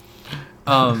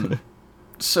fine.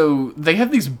 So they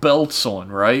have these belts on,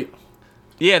 right?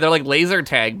 Yeah, they're like laser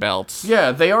tag belts.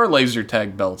 Yeah, they are laser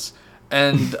tag belts.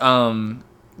 And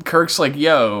Kirk's like,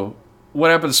 yo,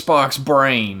 what happened to Spock's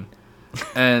brain?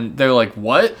 And they're like,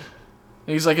 what? And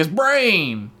he's like, his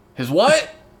brain. His what?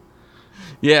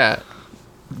 Yeah.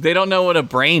 They don't know what a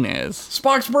brain is.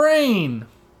 Spock's brain.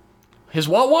 His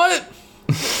what?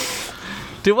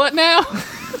 Do what now?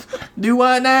 Do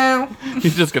what now?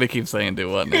 He's just gonna keep saying do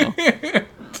what now.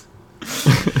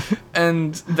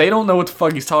 And they don't know what the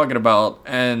fuck he's talking about,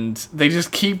 and they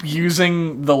just keep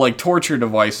using the, like, torture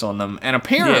device on them. And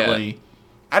apparently,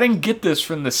 I didn't get this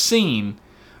from the scene,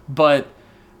 but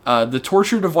the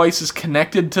torture device is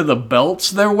connected to the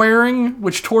belts they're wearing,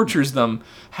 which tortures them.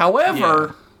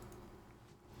 However,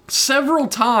 several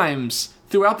times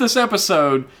throughout this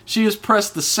episode, she has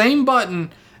pressed the same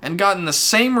button and gotten the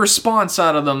same response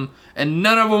out of them, and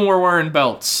none of them were wearing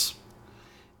belts.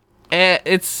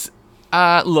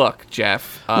 Look,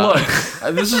 Jeff. Look,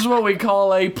 this is what we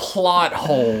call a plot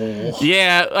hole.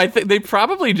 Yeah, I think they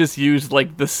probably just used,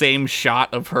 like, the same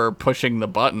shot of her pushing the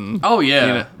button. Oh, yeah,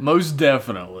 You know. most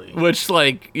definitely. Which,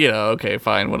 like, okay,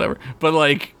 fine, whatever. But,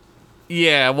 like,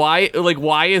 yeah, why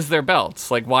is there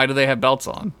belts? Like, why do they have belts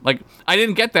on? Like, I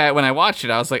didn't get that when I watched it.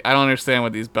 I was like, I don't understand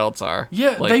what these belts are.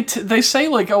 Yeah, like, they say,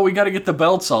 like, oh, we gotta get the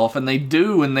belts off, and they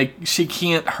do, and she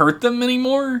can't hurt them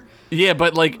anymore. Yeah,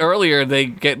 but, like, earlier they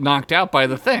get knocked out by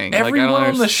the thing. Everyone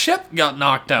on the ship got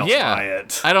knocked out by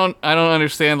it. I don't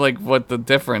understand, like, what the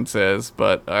difference is,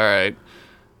 but alright.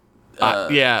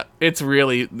 Yeah, this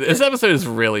episode is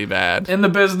really bad. In the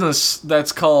business,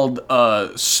 that's called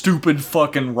stupid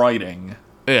fucking writing.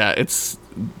 Yeah,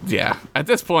 at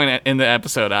this point in the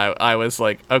episode, I was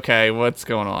like, okay, what's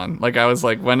going on? Like, I was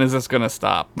like, when is this gonna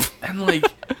stop? And, like,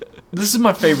 this is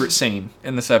my favorite scene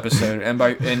in this episode,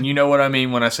 and you know what I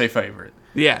mean when I say favorite.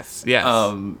 Yes.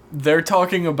 They're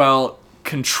talking about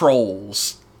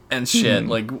controls, and shit.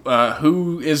 Like,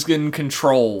 who is in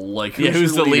control? Like,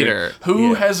 who's your the leader?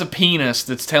 Who has a penis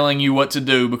that's telling you what to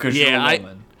do because you're a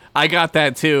woman? I got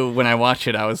that too when I watched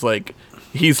it. I was like,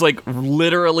 he's like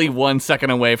literally 1 second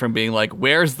away from being like,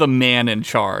 where's the man in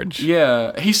charge?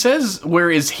 Yeah, he says, where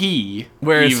is he?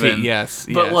 Where is he? Yes.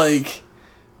 But like,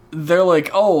 they're like,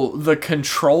 oh, the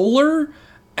controller?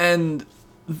 And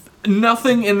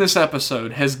nothing in this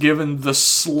episode has given the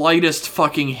slightest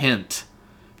fucking hint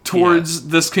towards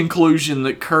this conclusion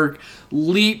that Kirk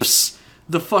leaps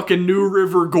the fucking New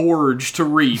River Gorge to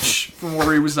reach from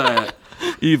where he was at.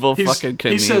 Evil fucking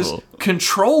Knievel. He says,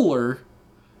 controller?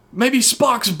 Maybe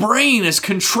Spock's brain is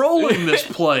controlling this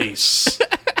place.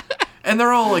 And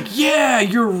they're all like, yeah,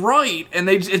 you're right. And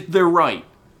they're right.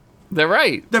 They're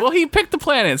right. Well, he picked the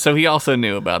planet, so he also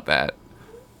knew about that.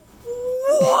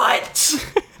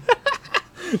 What?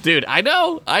 Dude, I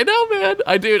know, man.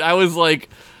 I was like,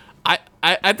 I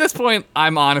at this point,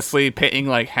 I'm honestly paying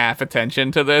like half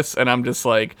attention to this, and I'm just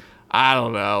like, I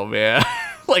don't know, man.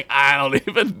 Like, I don't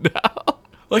even know.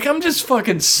 Like, I'm just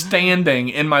fucking standing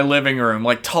in my living room,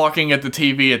 like, talking at the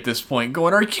TV at this point,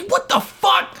 going, what the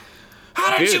fuck?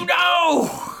 How did you know?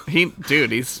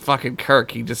 He's fucking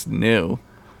Kirk. He just knew.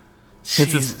 It's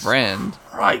his friend.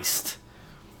 Christ.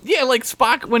 Yeah, like,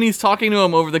 Spock, when he's talking to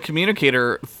him over the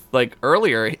communicator, like,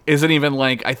 earlier, isn't even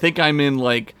like, I think I'm in,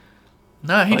 like...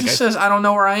 No, he just says, I don't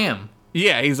know where I am.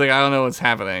 Yeah, he's like, I don't know what's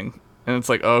happening. And it's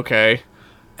like, okay.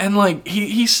 And, like,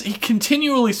 he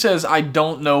continually says, I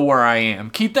don't know where I am.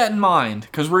 Keep that in mind,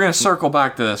 because we're going to circle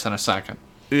back to this in a second.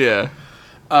 Yeah.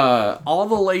 All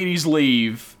the ladies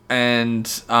leave,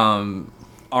 and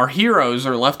our heroes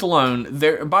are left alone.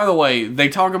 By the way, they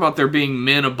talk about there being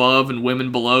men above and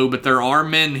women below, but there are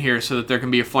men here so that there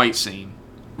can be a fight scene.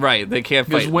 Right, they can't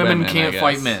fight because women can't can't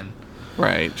fight men.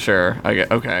 Right, sure.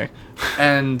 Okay.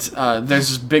 And there's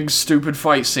this big stupid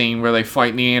fight scene where they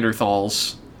fight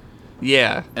Neanderthals.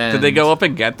 Yeah. Did they go up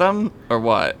and get them or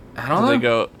what? I don't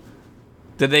know.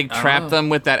 Did they trap them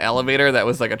with that elevator that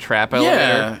was like a trap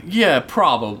elevator? Yeah,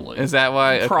 probably. Is that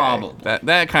why? Okay. Probably.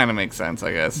 That kind of makes sense,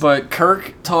 I guess. But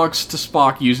Kirk talks to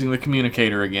Spock using the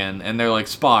communicator again, and they're like,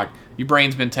 Spock, your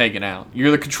brain's been taken out. You're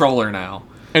the controller now.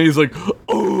 And he's like,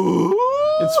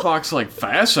 oh. And Spock's like,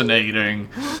 fascinating.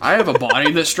 I have a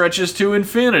body that stretches to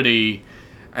infinity.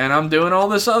 And I'm doing all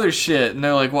this other shit. And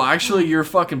they're like, well, actually, your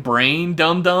fucking brain,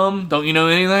 dum-dum. Don't you know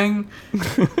anything?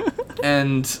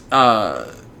 And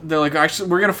they're like, actually,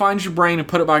 we're going to find your brain and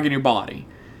put it back in your body.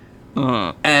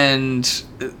 And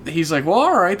he's like, well,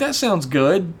 all right, that sounds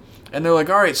good. And they're like,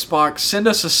 all right, Spock, send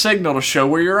us a signal to show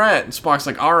where you're at. And Spock's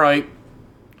like, all right.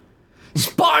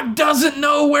 Spock doesn't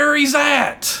know where he's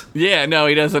at. Yeah, no,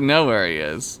 he doesn't know where he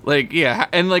is. Like, yeah,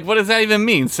 and like, what does that even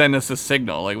mean? Send us a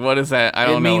signal. Like, what is that? I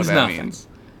don't know what that means.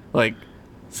 Like,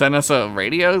 send us a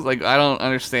radio? Like, I don't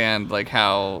understand, like,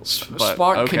 how...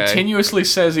 Spock continuously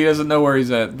says he doesn't know where he's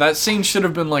at. That scene should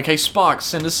have been like, hey, Spock,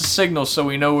 send us a signal so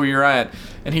we know where you're at.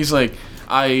 And he's like,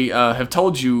 I have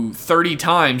told you 30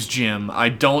 times, Jim, I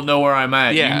don't know where I'm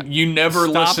at. Yeah. You never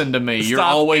listen to me. You're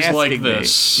always like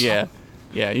this. Me. Yeah.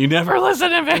 Yeah, you never listen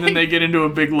to me. And then they get into a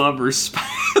big lover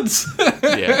spats.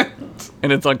 Yeah.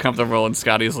 And it's uncomfortable, and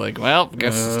Scotty's like, well,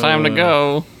 guess it's time to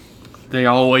go. They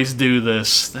always do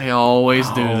this. They always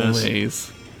do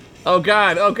this. Oh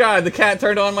god, the cat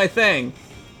turned on my thing.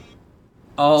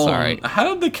 Oh, sorry.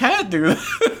 How did the cat do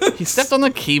that? He stepped on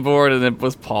the keyboard and it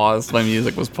was paused. My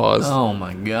music was paused. Oh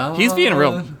my god. He's being a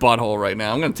real butthole right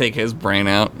now. I'm gonna take his brain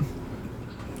out.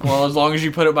 Well, as long as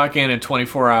you put it back in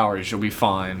 24 hours, you'll be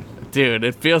fine. Dude,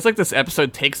 it feels like this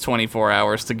episode takes 24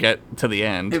 hours to get to the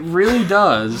end. It really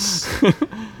does.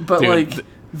 But, dude, like,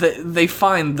 they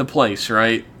find the place,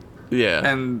 right? Yeah.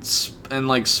 And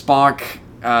like, Spock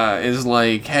is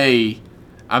like, hey,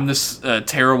 I'm this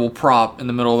terrible prop in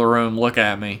the middle of the room, look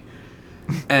at me.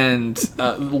 And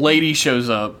lady shows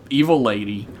up, evil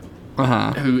lady,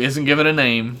 who isn't given a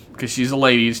name, because she's a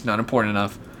lady, it's not important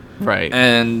enough. Right.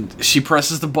 And she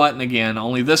presses the button again,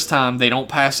 only this time they don't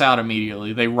pass out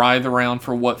immediately. They writhe around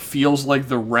for what feels like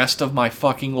the rest of my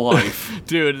fucking life.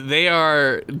 Dude, they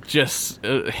are just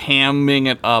hamming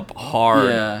it up hard.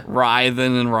 Yeah.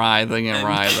 Writhing and writhing and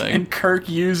writhing. And Kirk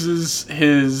uses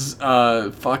his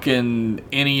fucking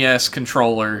NES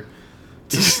controller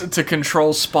to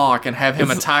control Spock and have him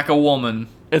attack a woman.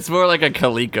 It's more like a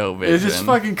ColecoVision. It's just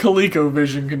fucking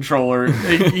ColecoVision controller.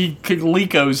 he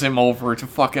Colecos him over to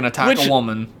fucking attack a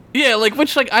woman. Yeah,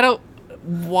 I don't...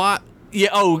 What?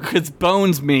 Yeah, because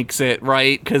Bones makes it,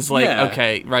 right? Because,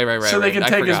 okay, right. So they can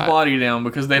take his body down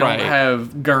because they don't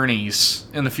have gurneys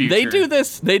in the future.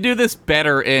 They do this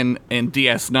better in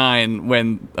DS9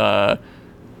 when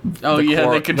Oh the yeah,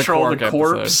 Quark- they control the Quark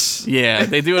corpse. episode. Yeah,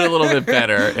 they do it a little bit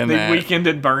better in They that. Weekend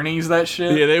at Bernie's that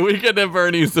shit. Yeah, they Weekend at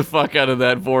Bernie's the fuck out of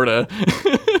that Vorta.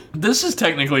 This is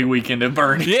technically Weekend at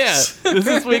Bernie's. Yeah, this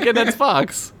is Weekend at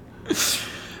Fox.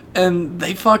 And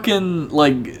they fucking,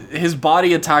 like, his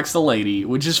body attacks the lady,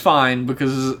 which is fine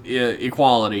because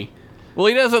equality. Well,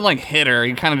 he doesn't like hit her.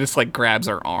 He kind of just like grabs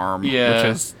her arm, Yeah.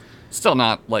 which is still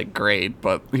not like great,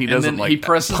 but he And doesn't then like he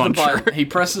presses the punch her. button. He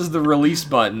presses the release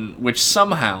button, which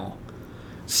somehow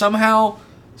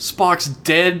Spock's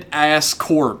dead ass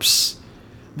corpse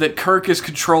that Kirk is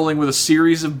controlling with a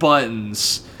series of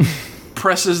buttons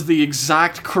presses the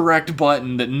exact correct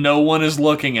button that no one is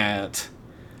looking at.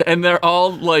 And they're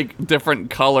all like different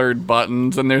colored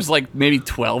buttons, and there's like maybe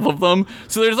 12 of them.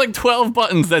 So there's like 12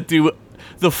 buttons that do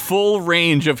the full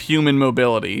range of human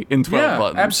mobility in 12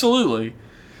 buttons. Absolutely.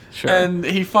 Sure. And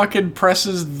he fucking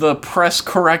presses the press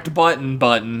correct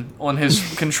button on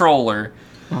his controller.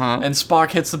 And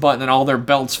Spock hits the button and all their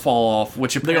belts fall off,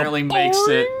 which apparently makes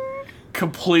it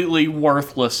completely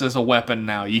worthless as a weapon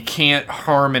now. You can't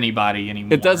harm anybody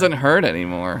anymore. It doesn't hurt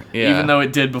anymore. Yeah. Even though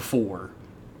it did before.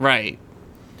 Right.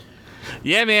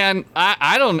 Yeah, man.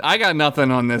 I got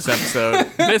nothing on this episode.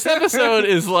 This episode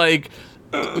is like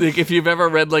if you've ever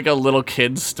read like a little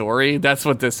kid's story, that's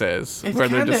what this is. It where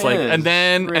they're just like, kinda is, and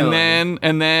then, really. and then,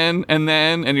 and then, and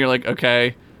then, and you're like,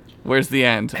 okay, where's the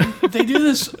end? They do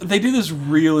this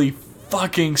really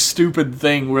fucking stupid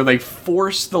thing where they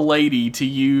force the lady to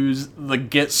use the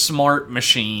Get Smart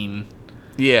machine,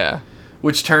 Yeah.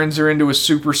 which turns her into a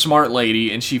super smart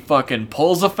lady, and she fucking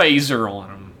pulls a phaser on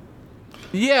him.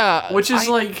 Yeah. Which is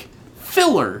like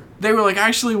filler. They were like,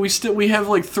 actually, we have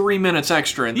like 3 minutes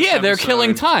extra in this Yeah, they're episode.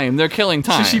 killing time. They're killing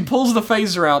time. So she pulls the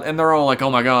phaser out, and they're all like, oh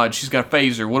my god, she's got a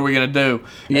phaser. What are we gonna do?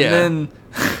 Yeah. And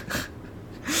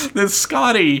then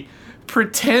Scotty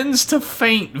pretends to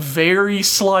faint very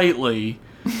slightly,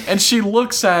 and she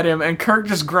looks at him, and Kirk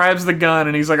just grabs the gun,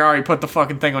 and he's like, all right, put the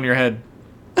fucking thing on your head.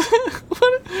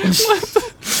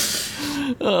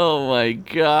 Oh my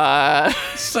god.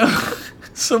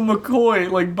 So McCoy,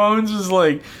 like, Bones is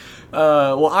like,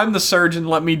 well, I'm the surgeon,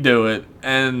 let me do it.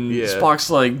 And Yeah. Spock's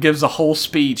like, gives a whole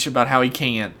speech about how he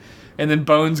can't. And then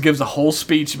Bones gives a whole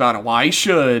speech about why he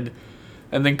should.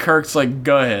 And then Kirk's like,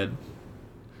 go ahead.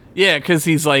 Yeah, because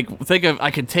he's like,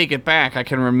 I can take it back. I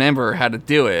can remember how to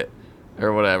do it,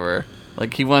 or whatever.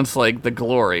 Like he wants like the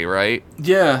glory, right?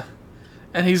 Yeah.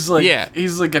 And he's like, Yeah.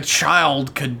 a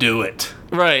child could do it.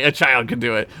 Right, a child can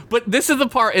do it. But this is the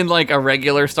part in like a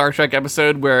regular Star Trek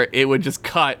episode where it would just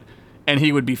cut and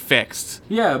he would be fixed.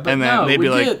 Yeah, but And then no, they'd we be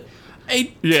like- get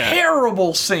a Yeah.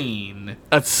 terrible scene.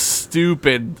 A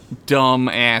stupid, dumb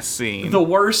ass scene. The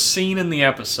worst scene in the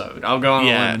episode. I'll go on a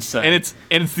limb yeah, and say. and it's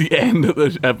the end of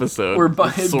the episode. Where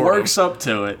it sort of. works up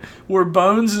to it. Where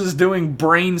Bones is doing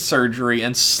brain surgery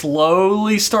and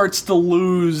slowly starts to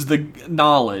lose the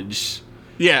knowledge.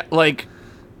 Yeah, like,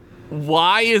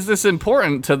 why is this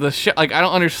important to the show? Like, I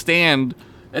don't understand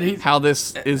And he how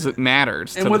this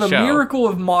matters to and with the a show. miracle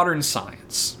of modern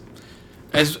science.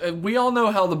 As we all know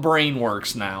how the brain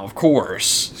works now, of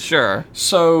course. Sure.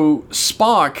 So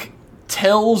Spock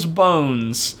tells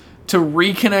Bones to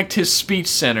reconnect his speech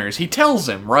centers. He tells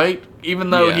him, right? Even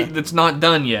though Yeah. that's not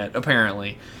done yet,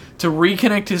 apparently. To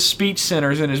reconnect his speech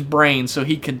centers in his brain so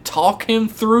he can talk him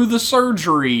through the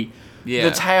surgery Yeah.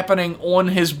 that's happening on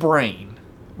his brain.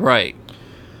 Right.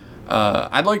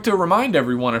 I'd like to remind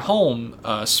everyone at home,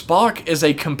 Spock is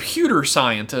a computer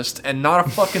scientist and not a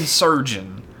fucking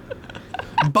surgeon.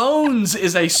 Bones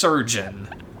is a surgeon.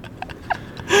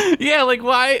 Yeah, like,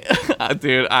 why?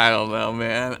 Dude, I don't know,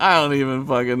 man. I don't even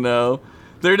fucking know.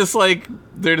 They're just like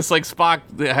Spock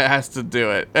has to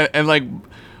do it, and like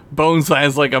Bones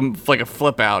has like a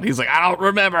flip out. He's like, I don't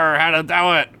remember how to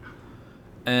do it.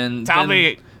 And Tell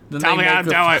me how to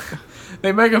do it.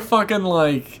 They make a fucking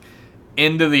like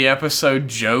end of the episode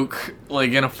joke,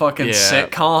 like in a fucking Yeah.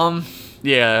 sitcom.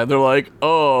 Yeah, they're like,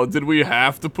 oh, did we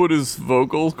have to put his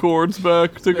vocal cords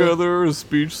back together, his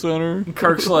speech center?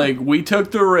 Kirk's like, we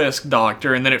took the risk,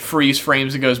 Doctor, and then it freeze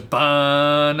frames and goes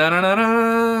ba na na na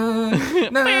na na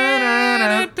na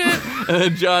na. And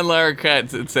then John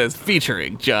Larroquette, it says,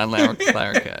 featuring John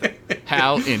Larroquette.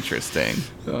 How interesting.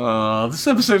 Oh, this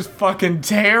episode's fucking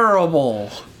terrible.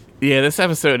 Yeah, this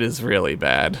episode is really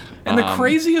bad. And the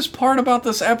craziest part about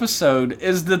this episode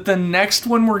is that the next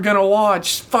one we're gonna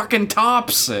watch fucking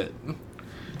tops it.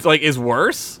 Like, is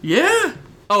worse? Yeah.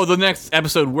 Oh, the next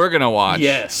episode we're gonna watch.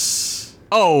 Yes.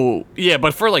 Oh, yeah,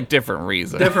 but for like different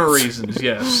reasons. Different reasons,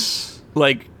 yes.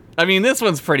 Like, I mean, this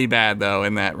one's pretty bad though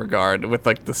in that regard with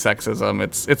like the sexism.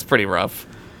 It's pretty rough.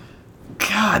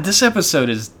 God, this episode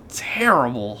is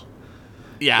terrible.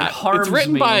 Yeah, It harms it's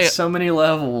written me by on so many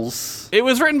levels. It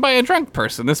was written by a drunk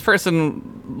person. This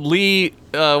person, Lee,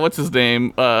 what's his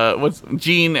name? What's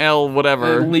Gene L.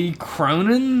 whatever? Lee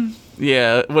Cronin?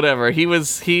 Yeah, whatever.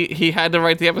 He had to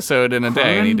write the episode in a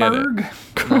day, and he did it.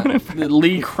 Cronenberg? No,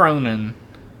 Lee Cronin.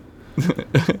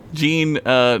 Gene,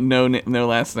 no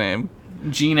last name.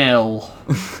 Gene L.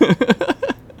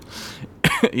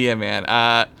 Yeah, man.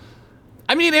 I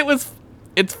mean,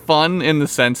 it's fun in the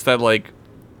sense that like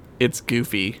it's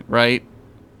goofy, right?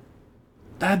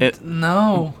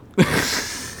 No.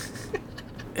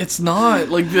 It's not.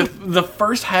 Like, the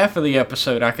first half of the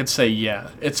episode, I could say, yeah,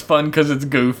 it's fun because it's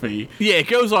goofy. Yeah, it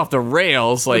goes off the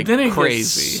rails like But then it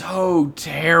crazy. gets so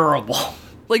terrible.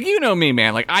 Like, you know me,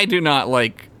 man. Like, I do not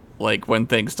like when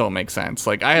things don't make sense.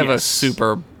 Like, I have a Yes.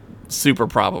 super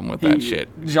problem with that shit.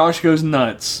 Josh goes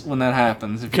nuts when that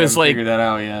happens, if you 'Cause, haven't like, figured that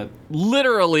out yet.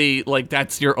 Literally, like,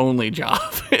 that's your only job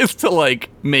is to like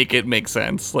make it make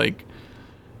sense. Like,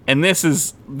 and this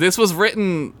was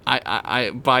written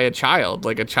I by a child.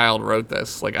 Like, a child wrote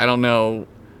this. Like, I don't know.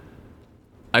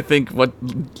 I think what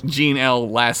Gene L.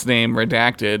 last name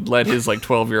redacted let his like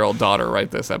 12-year-old daughter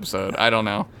write this episode. I don't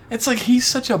know. It's like he's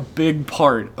such a big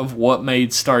part of what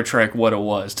made Star Trek what it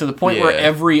was, to the point where Yeah.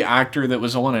 every actor that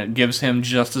was on it gives him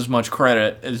just as much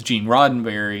credit as Gene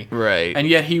Roddenberry. Right. And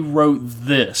yet he wrote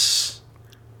this.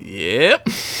 Yep.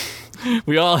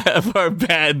 We all have our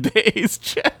bad days,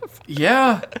 Jeff.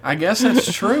 Yeah, I guess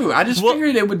that's true. I just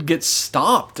figured it would get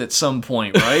stopped at some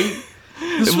point, right?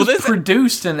 This was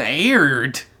produced and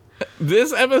aired.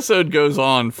 This episode goes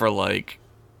on for like,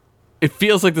 it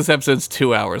feels like this episode's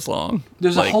 2 hours long.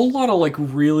 There's like, a whole lot of like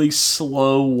really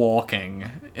slow walking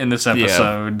in this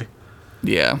episode.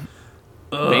 Yeah.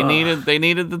 They needed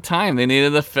the time. They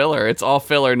needed the filler. It's all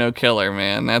filler, no killer,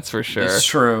 man. That's for sure. It's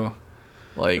true.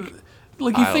 Like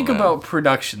Like, you think about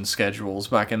production schedules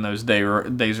back in those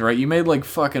days, right? You made, like,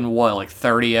 fucking, what, like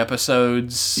 30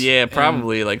 episodes? yeah,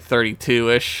 probably like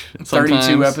 32-ish.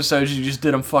 32 episodes, you just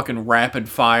did them fucking rapid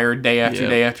fire, day after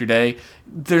day after day.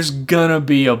 There's gonna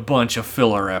be a bunch of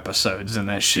filler episodes in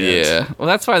that shit. Yeah, well,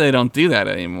 that's why they don't do that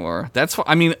anymore. That's why,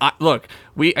 I mean, look,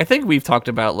 I think we've talked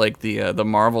about, like, the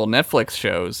Marvel Netflix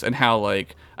shows and how,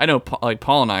 like, I know, like,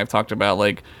 Paul and I have talked about,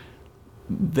 like,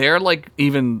 they're, like,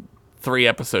 even 3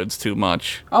 episodes too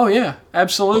much. Oh, yeah,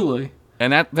 absolutely.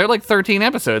 And that they're like 13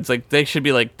 episodes. Like, they should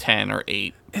be like 10 or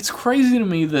 8. It's crazy to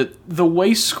me that the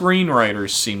way screenwriters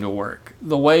seem to work,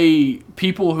 the way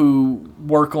people who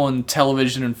work on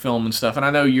television and film and stuff, and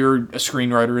I know you're a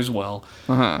screenwriter as well.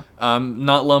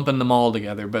 Not lumping them all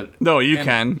together, but No, you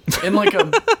can. in like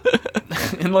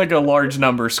a large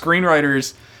number,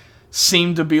 screenwriters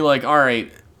seem to be like, all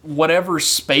right, whatever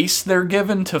space they're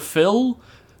given to fill,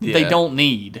 they Yeah. don't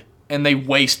need, and they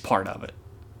waste part of it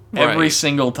every Right.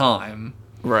 single time.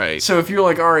 Right. So if you're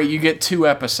like, all right, you get 2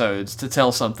 episodes to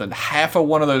tell something, half of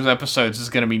one of those episodes is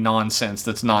going to be nonsense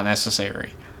that's not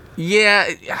necessary. Yeah,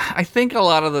 I think a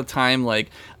lot of the time,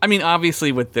 like, I mean,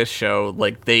 obviously with this show,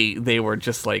 like, they were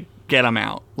just like, get them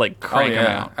out, like, crank them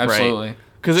out, absolutely.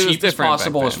 Because it was Cheap as different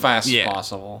possible, back as then. fast Yeah. as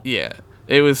possible. Yeah,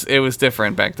 it was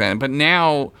different back then, but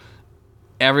now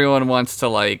everyone wants to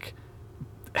like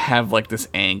have like this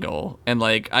angle, and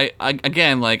like I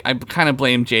again, like, I kind of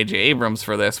blame J.J. Abrams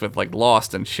for this with like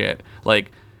Lost and shit.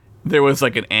 Like, there was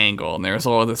like an angle, and there was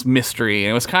all this mystery,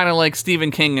 and it was kind of like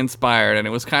Stephen King inspired, and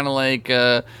it was kind of like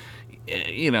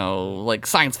you know, like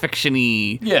science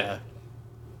fiction-y. Yeah.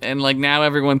 And like now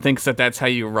everyone thinks that that's how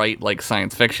you write like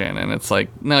science fiction, and it's like,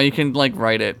 no, you can like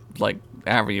write it like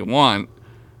however you want,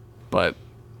 but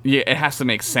yeah, it has to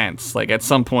make sense. Like, at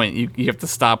some point you have to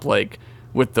stop like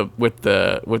with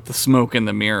the smoke in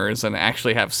the mirrors and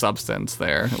actually have substance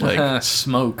there. Like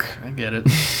Smoke. I get it.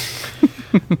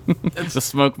 the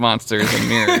smoke monsters and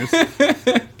mirrors.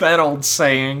 That old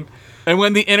saying. And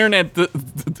when the internet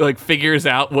like figures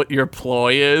out what your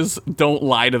ploy is, don't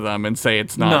lie to them and say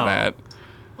it's not No. that.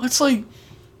 It's like,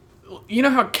 you know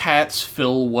how cats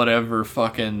fill whatever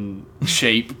fucking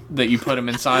shape that you put them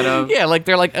inside of? Yeah, like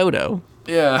they're like Odo.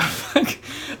 Yeah.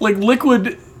 Like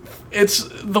liquid, it's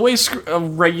the way a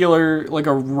regular, like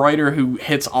a writer who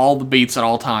hits all the beats at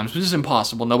all times, which is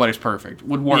impossible, nobody's perfect,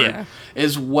 would work, Yeah.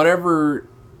 is whatever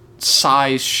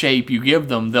size shape you give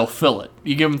them, they'll fill it.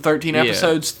 You give them 13 Yeah.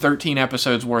 episodes, 13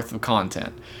 episodes worth of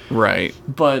content. Right.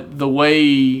 But the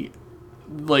way,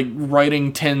 like,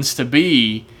 writing tends to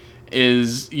be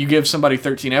is you give somebody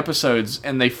 13 episodes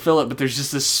and they fill it, but there's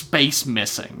just this space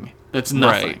missing that's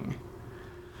nothing.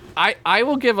 I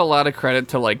will give a lot of credit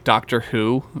to like Doctor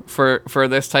Who for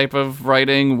this type of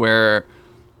writing, where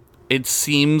it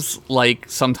seems like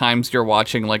sometimes you're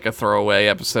watching like a throwaway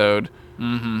episode.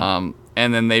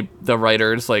 and then the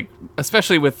writers, like,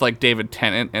 especially with like David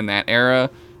Tennant in that era,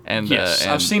 and Yes,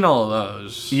 I've seen all of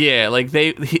those. yeah, like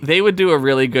they would do a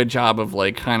really good job of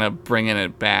like kind of bringing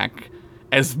it back,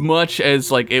 as much as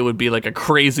like it would be like a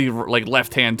crazy like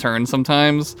left-hand turn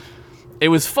sometimes. It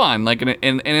was fun, like, and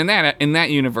in that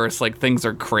universe, like, things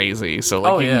are crazy, so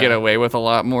like you can get away with a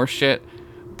lot more shit.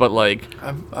 But like,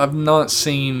 I've not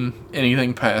seen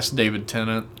anything past David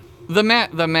Tennant. the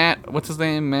Matt, what's his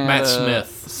name? Matt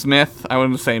Smith. Smith. I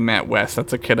wouldn't say Matt West.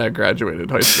 That's a kid I graduated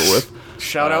high school with.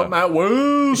 Shout out Matt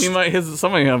West. He might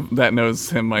somebody that knows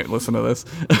him might listen to this.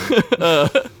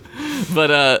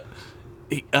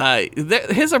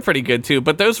 His are pretty good too.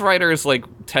 But those writers like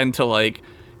tend to like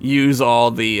use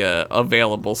all the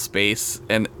available space,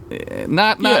 and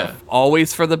not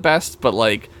always for the best, but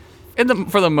like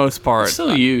for the most part, It's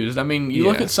still used. I mean, you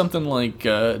look at something like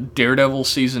Daredevil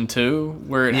season 2,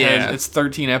 where it's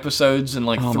 13 episodes and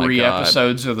like Oh my 3 God.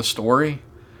 episodes of the story.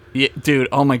 Yeah, dude,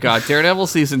 oh my god, Daredevil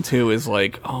season 2 is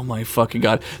like, oh my fucking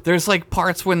god. There's like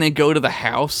parts when they go to the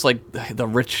house, like the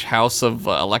rich house of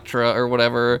Elektra or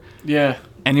whatever, Yeah.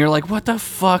 and you're like, what the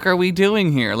fuck are we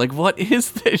doing here? Like, what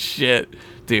is this shit?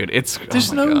 Dude,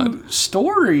 There's oh my no god.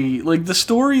 story. Like, the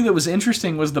story that was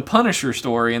interesting was the Punisher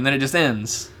story, and then it just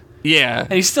ends. Yeah.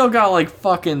 And he's still got like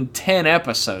fucking 10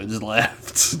 episodes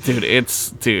left.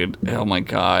 Dude, oh my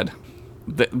god.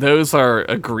 Those are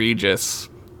egregious.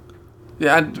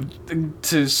 Yeah,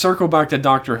 to circle back to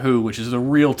Doctor Who, which is the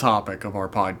real topic of our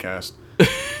podcast.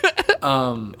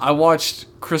 I watched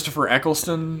Christopher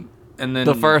Eccleston, and then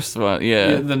The first one,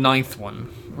 yeah. the 9th one.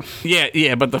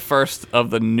 Yeah, but the first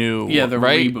of the new Yeah, the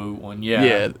right? reboot one.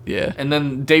 Yeah. Yeah. And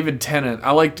then David Tennant.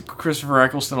 I liked Christopher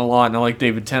Eccleston a lot, and I liked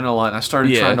David Tennant a lot. And I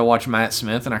started trying to watch Matt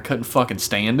Smith, and I couldn't fucking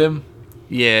stand him.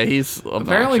 Yeah, he's obnoxious.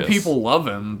 Apparently, people love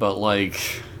him, but like,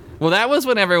 Well, that was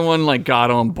when everyone like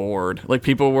got on board. Like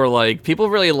people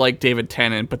really liked David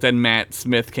Tennant, but then Matt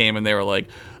Smith came and they were like,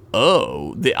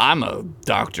 "Oh, I'm a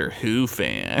Doctor Who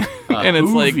fan," and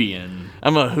it's like, Whovian.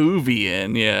 I'm a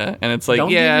Whovian, yeah. And it's like, Don't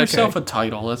yeah, give yourself okay. a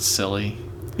title. That's silly.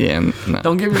 Yeah, no.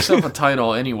 Don't give yourself a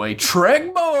title anyway.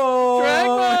 Trek Boys.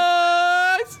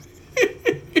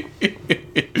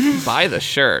 Buy the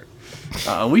shirt.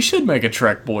 We should make a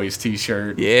Trek Boys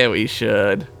t-shirt. Yeah, we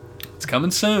should. It's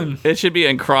coming soon. It should be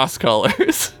in cross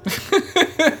colors.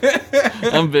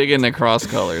 I'm big into cross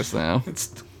colors now.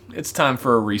 It's time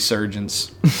for a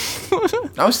resurgence.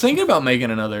 I was thinking about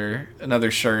making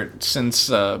another shirt, since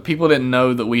people didn't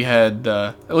know that we had,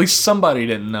 at least somebody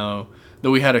didn't know that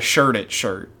we had a Shirt It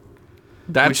shirt,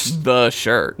 That's the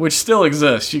shirt. which still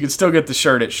exists. You can still get the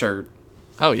Shirt It shirt.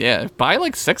 Oh yeah, buy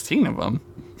like 16 of them.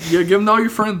 Yeah, give them to all your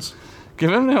friends. Give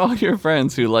them to all your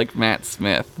friends who like Matt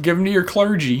Smith. Give them to your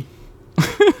clergy.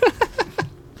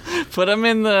 Put them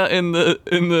in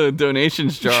the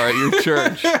donations jar at your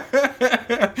church.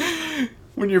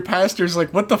 When your pastor's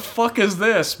like, "What the fuck is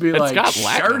this?" Be It's like, got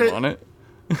 "Shirt latinum it." on it.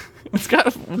 It's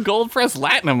got gold pressed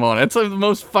latinum on it. It's the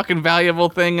most fucking valuable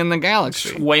thing in the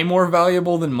galaxy. Way more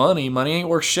valuable than money. Money ain't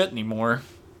worth shit anymore.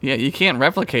 Yeah, you can't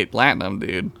replicate platinum,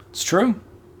 dude. It's true.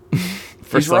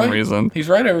 For He's some right. reason. He's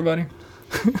right, everybody.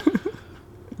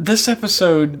 This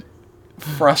episode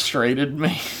frustrated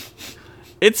me.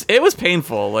 It was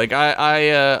painful. Like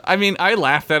I mean I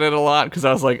laughed at it a lot because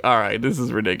I was like, all right, this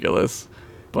is ridiculous.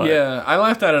 But Yeah, I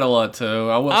laughed at it a lot too.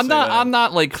 I'm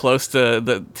not like close to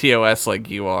the TOS like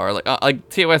you are. Like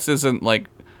TOS isn't like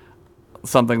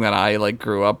something that I like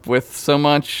grew up with so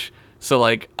much. So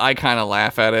like I kind of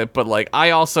laugh at it, but like I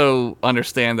also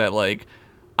understand that like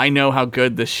I know how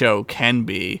good the show can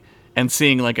be, and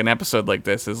seeing like an episode like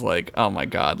this is like, oh my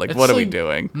god, like what are we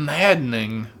doing?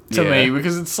 Maddening to Yeah. me,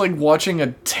 because it's like watching a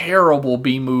terrible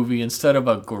B movie instead of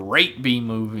a great B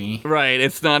movie. Right,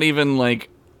 it's not even like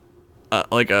a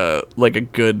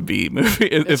good B movie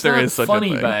if It's there not is such funny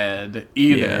a thing. bad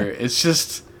either. Yeah. It's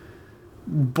just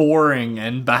boring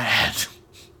and bad.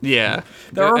 Yeah,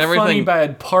 There are funny everything.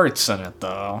 bad parts in it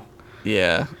though.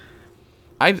 Yeah,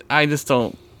 I just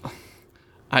don't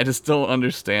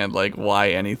understand like why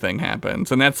anything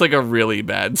happens, and that's like a really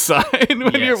bad sign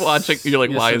when you're Yes. watching. You're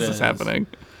like, Yes, why it is this is. happening?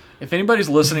 If anybody's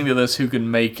listening to this who can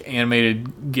make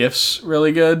animated GIFs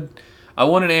really good, I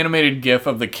want an animated GIF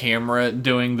of the camera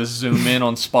doing the zoom in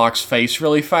on Spock's face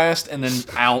really fast, and then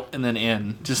out and then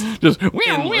in. Just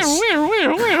endless.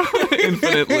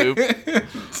 Infinite loop,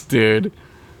 dude.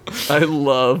 I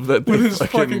love that. With his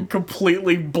fucking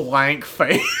completely blank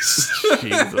face.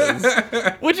 Jesus.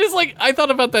 Which is like, I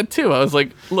thought about that too. I was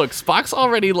like, look, Spock's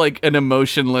already like an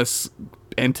emotionless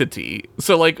entity.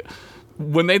 So like,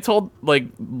 when they told like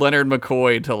Leonard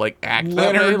McCoy to like act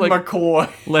that way, Leonard like McCoy.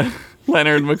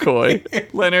 Leonard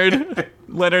McCoy, Leonard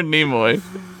Leonard Nimoy.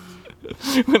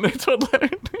 When they told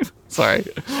Leonard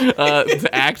to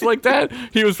act like that,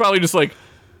 he was probably just like,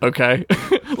 okay.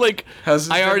 Like, Has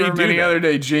I already do any that. other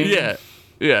day, Gene.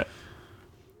 Yeah.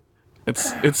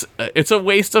 It's a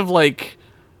waste of like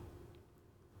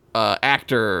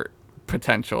actor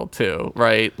potential too,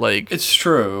 right? Like, It's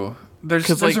true. There's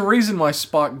 'Cause, a like- reason why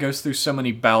Spock goes through so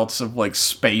many bouts of like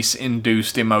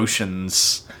space-induced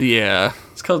emotions. yeah.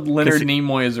 It's called Leonard he-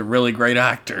 Nimoy is a really great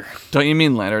actor. Don't you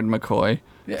mean Leonard McCoy?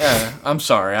 Yeah, I'm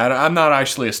sorry. I'm not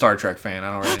actually a Star Trek fan.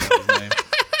 I don't really know his name.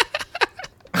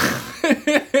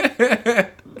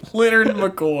 Leonard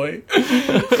McCoy.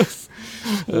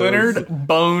 Leonard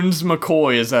Bones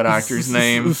McCoy is that actor's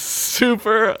name.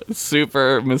 Super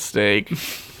mistake.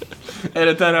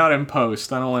 Edit that out in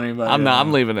post. I don't want anybody. I'm to not. know.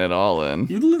 I'm leaving it all in.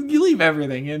 You leave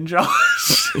everything in,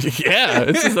 Josh. Yeah,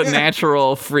 this is a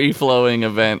natural, free-flowing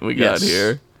event we got Yes.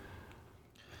 here.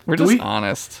 We're just we-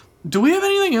 honest. Do we have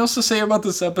anything else to say about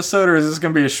this episode, or is this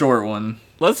going to be a short one?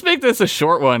 Let's make this a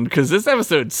short one, because this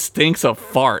episode stinks a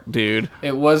fart, dude.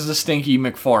 It was the Stinky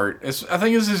McFart. I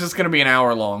think this is just going to be an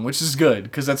hour long, which is good,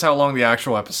 because that's how long the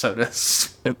actual episode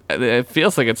is. It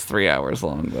feels like it's 3 hours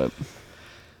long, but...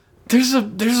 There's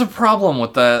a problem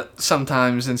with that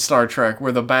sometimes in Star Trek,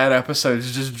 where the bad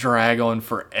episodes just drag on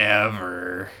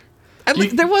forever.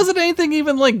 There wasn't anything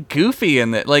even, like, goofy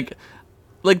in it.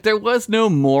 Like there was no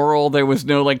moral, there was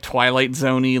no, like, Twilight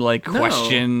Zone-y, like,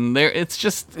 question. It's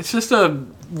just a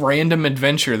random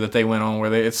adventure that they went on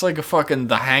where it's like a fucking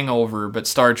The Hangover, but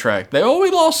Star Trek. We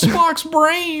lost Spock's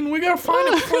brain. We gotta find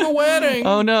it before the wedding.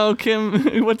 oh no,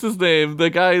 Kim, what's his name?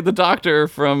 The guy, the doctor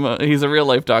from, he's a real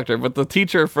life doctor, but the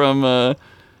teacher from,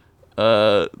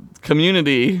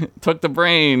 Community took the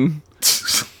brain.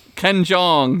 Ken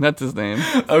Jeong, that's his name.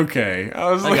 Okay. I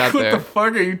was like, got what there. the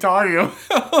fuck are you talking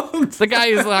about? The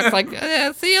guy who's like,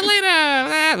 see you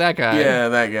later. That guy. Yeah,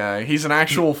 that guy. He's an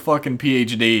actual fucking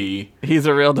PhD. He's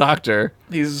a real doctor.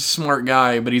 He's a smart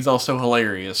guy, but he's also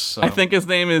hilarious. So. I think his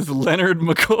name is Leonard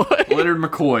McCoy. Leonard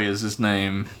McCoy is his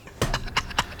name.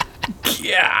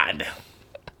 God.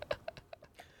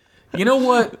 You know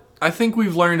what? I think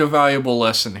we've learned a valuable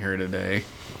lesson here today.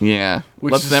 Yeah.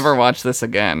 Which Let's is- never watch this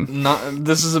again.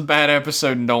 This is a bad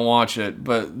episode and don't watch it,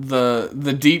 but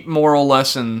the deep moral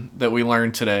lesson that we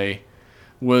learned today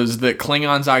was that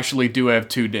Klingons actually do have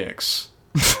two dicks.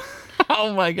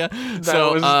 Oh my god.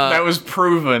 That was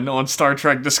proven on Star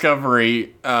Trek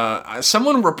Discovery.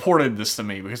 Someone reported this to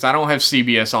me because I don't have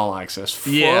CBS All Access.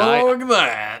 Yeah, Fuck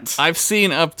that. I've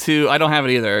seen up to, I don't have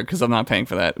it either because I'm not paying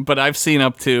for that, but I've seen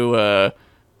up to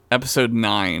episode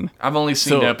 9. I've only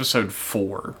seen So- episode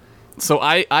 4. So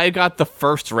I got the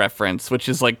first reference, which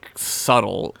is like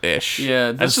subtle-ish.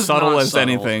 Yeah, this as is subtle not as subtle.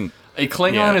 anything. A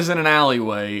Klingon Yeah. is in an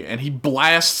alleyway and he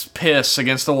blasts piss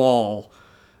against the wall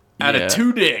out Yeah. of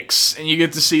two dicks, and you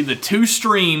get to see the two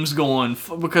streams going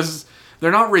because they're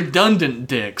not redundant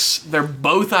dicks; they're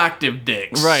both active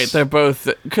dicks. Right, they're both,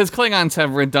 because Klingons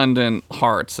have redundant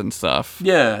hearts and stuff.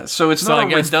 Yeah, so it's So not I a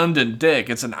guess- redundant dick;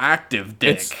 it's an active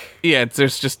dick.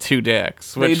 There's just two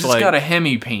dicks. They Which, just like, got a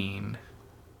hemipene.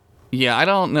 yeah, I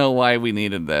don't know why we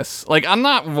needed this. Like, I'm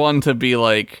not one to be,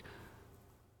 like,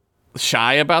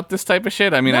 shy about this type of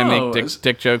shit. I mean, I No, make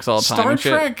dick jokes all the time Star and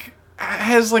shit. Trek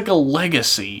has like a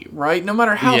legacy, right? No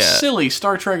matter how Yeah. silly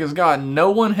Star Trek has gotten,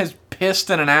 no one has pissed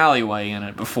in an alleyway in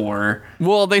it before.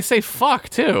 Well, they say fuck,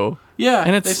 too. Yeah,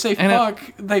 And they it's- say and fuck,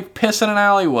 they piss in an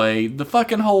alleyway. The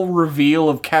fucking whole reveal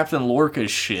of Captain Lorca's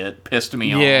shit pissed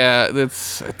me off. Yeah,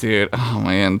 that's, dude, oh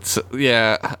man.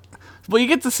 Yeah. Well, you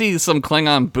get to see some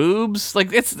Klingon boobs.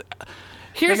 Like, here's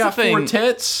They got the thing. 4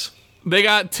 tits. They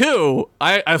got 2,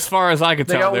 as far as I could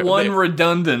They tell. got one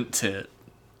redundant tit.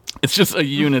 It's just a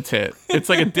unitit. It's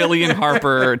like a Dillian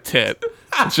Harper tit.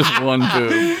 It's just one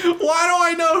boob. Why do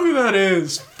I know who that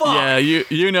is? Fuck. Yeah,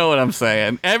 you know what I'm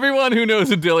saying. Everyone who knows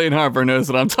who Dillian Harper knows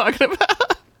what I'm talking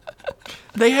about.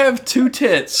 They have 2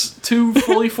 tits, 2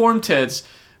 fully formed tits.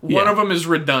 One Yeah. of them is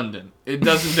redundant. It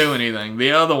doesn't do anything.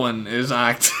 The other one is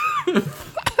active.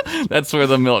 That's where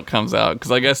the milk comes out,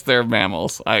 because I guess they're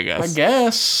mammals, I I guess.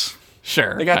 guess.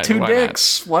 Sure. They got 2 why not?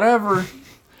 dicks. Whatever.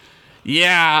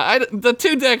 Yeah, the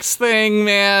 2 dicks thing,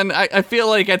 man. I feel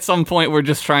like at some point we're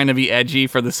just trying to be edgy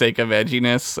for the sake of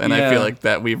edginess, and I Yeah. feel like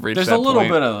that we've reached There's that a little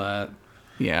point. bit of that.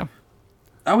 Yeah.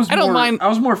 I don't mind- I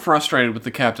was more frustrated with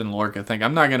the Captain Lorca thing.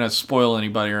 I'm not gonna spoil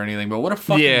anybody or anything, but what a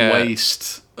fucking Yeah.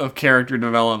 waste of character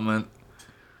development.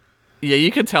 Yeah,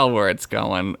 you could tell where it's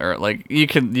going, or like you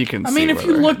can. I see mean, if where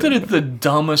you they're looked at headed. it the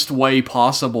dumbest way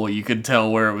possible, you could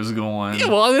tell where it was going. Yeah,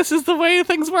 well, this is the way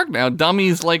things work now.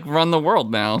 Dummies like run the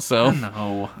world now. So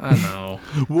I know.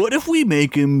 what if we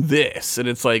make him this? And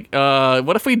it's like,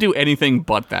 what if we do anything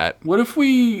but that? What if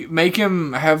we make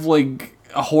him have like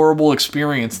a horrible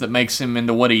experience that makes him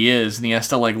into what he is, and he has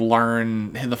to like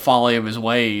learn the folly of his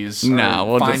ways? Nah, or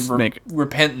we'll find just make-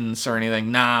 repentance or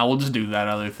anything. Nah, we'll just do that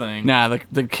other thing. Nah,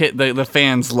 the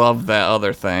fans love that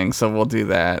other thing, so we'll do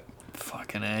that.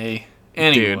 Fucking A.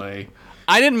 Anyway.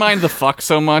 I didn't mind the fuck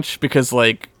so much because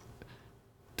like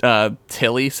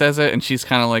Tilly says it, and she's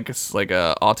kind of like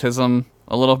autism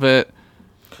a little bit.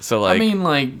 So like, I mean,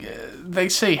 like, they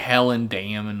say hell and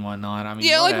damn and whatnot. I mean,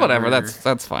 yeah, like whatever.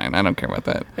 That's fine. I don't care about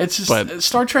that. It's just but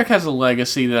Star Trek has a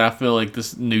legacy that I feel like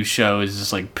this new show is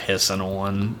just like pissing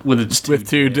on with its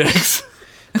two dicks.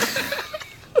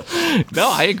 No,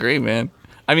 I agree, man.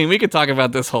 I mean, we could talk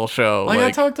about this whole show. Like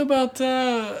I talked about,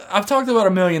 I've talked about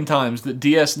a million times that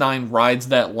DS9 rides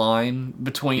that line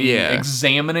between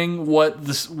examining what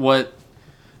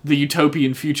the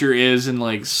utopian future is and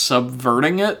like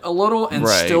subverting it a little and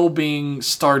still being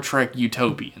Star Trek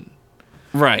utopian.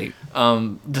 Right.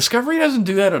 Discovery doesn't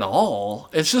do that at all.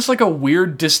 It's just like a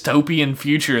weird dystopian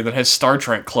future that has Star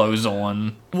Trek clothes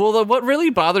on. Well, what really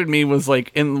bothered me was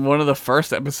like in one of the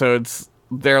first episodes,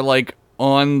 they're like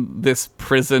on this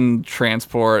prison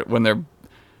transport when they're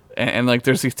and like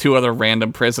there's these two other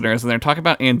random prisoners and they're talking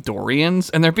about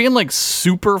Andorians and they're being like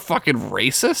super fucking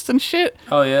racist and shit.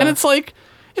 Oh yeah. And it's like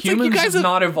humans you guys have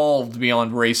not evolved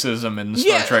beyond racism in the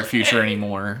Star Trek future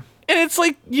anymore. And it's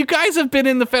like, you guys have been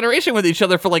in the Federation with each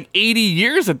other for like 80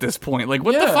 years at this point. Like,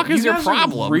 what the fuck is your guys are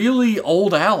problem? really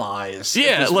old allies.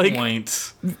 Yeah, at this like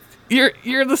point.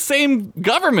 You're the same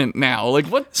government now. Like,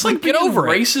 what? It's like get being over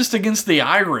it. racist against the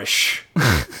Irish.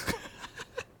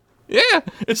 Yeah,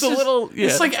 it's a just- little. Yeah,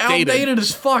 it's like dated. outdated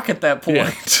as fuck at that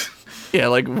point. Yeah,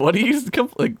 like what do you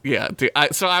like? Yeah, dude.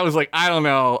 So I was like, I don't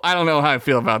know how I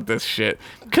feel about this shit.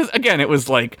 Because again, it was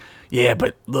like, yeah,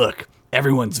 but look,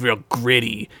 everyone's real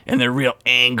gritty and they're real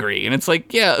angry, and it's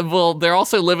like, yeah, well, they're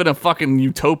also living in a fucking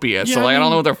utopia. Yeah, so like, I I don't mean-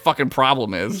 know what their fucking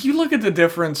problem is. You look at the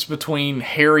difference between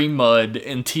Harry Mudd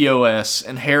in TOS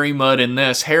and Harry Mudd in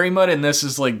this. Harry Mudd in this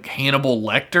is like Hannibal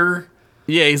Lecter.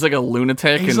 Yeah, he's like a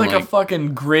lunatic. He's and like a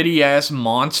fucking gritty ass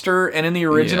monster, and in the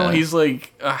original, Yeah. he's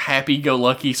like a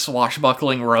happy-go-lucky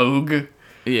swashbuckling rogue.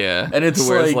 yeah, and it's who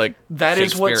wears, like, that is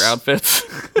Shakespeare what's- outfits.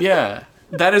 Yeah,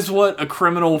 that is what a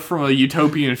criminal from a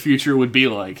utopian future would be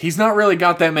like. He's not really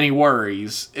got that many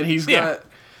worries, and he's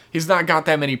not got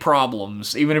that many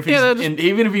problems. Even if he's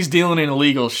even if he's dealing in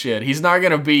illegal shit, he's not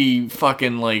gonna be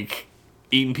fucking like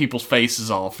eating people's faces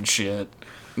off and shit.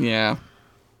 Yeah.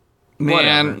 Man,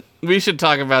 Whatever. we should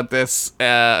talk about this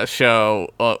show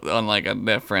on like a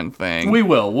different thing. We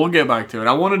will. We'll get back to it.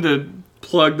 I wanted to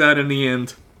plug that in the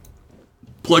end.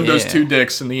 Plug those Yeah. two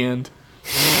dicks in the end.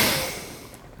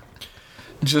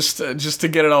 Just to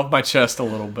get it off my chest a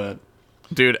little bit.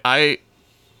 Dude, I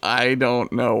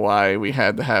don't know why we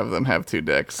had to have them have two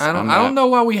dicks. I don't know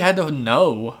why we had to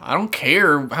know. I don't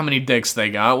care how many dicks they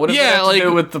got. What does that have to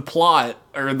do with the plot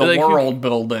or the like, world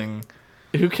building?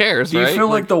 Who cares, Do you right? feel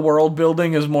like the world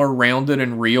building is more rounded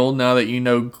and real now that you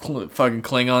know fucking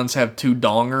Klingons have two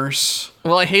dongers?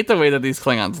 Well, I hate the way that these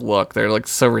Klingons look. They're like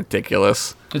so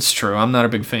ridiculous. It's true. I'm not a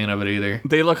big fan of it either.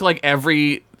 They look like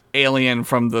every alien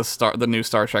from the new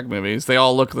Star Trek movies. They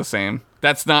all look the same.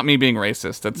 That's not me being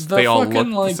racist. They all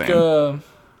look the same.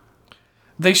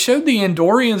 They showed the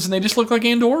Andorians and they just look like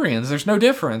Andorians. There's no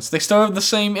difference. They still have the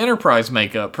same Enterprise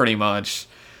makeup, pretty much.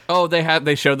 Oh,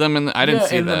 they showed them in I didn't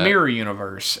see in that. the Mirror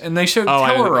Universe, and they showed I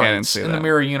didn't Tellarites see in the that.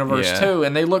 Mirror Universe Yeah. too,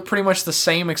 and they look pretty much the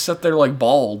same except they're like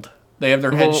bald. They have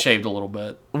their heads Well, shaved a little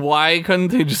bit. Why couldn't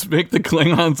they just make the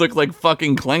Klingons look like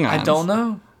fucking Klingons? I don't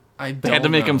know. They had to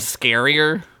make them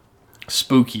scarier.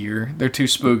 spookier. They're too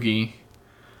spooky.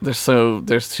 They're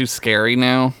too scary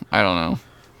now. I don't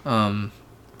know.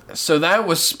 So that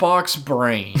was Spock's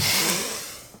brain.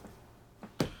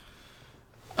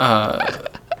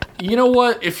 You know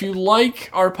what? If you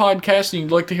like our podcast and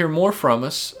you'd like to hear more from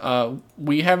us,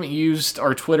 we haven't used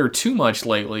our Twitter too much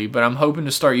lately, but I'm hoping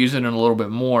to start using it a little bit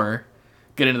more.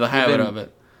 Get into the habit of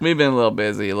it. We've been a little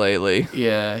busy lately.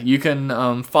 Yeah, you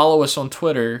can follow us on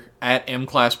Twitter at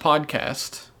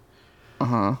mclasspodcast.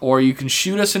 Or you can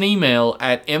shoot us an email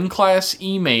at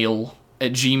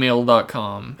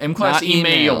mclassemail@gmail.com. Not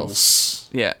mclassemails.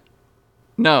 Yeah.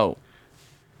 No.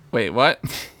 Wait, what?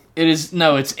 It's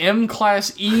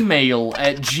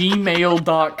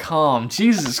mclassemail@gmail.com.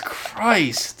 Jesus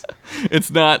Christ.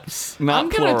 It's not I'm going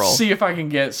plural. to see if I can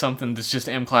get something that's just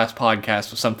M-Class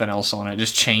Podcast with something else on it.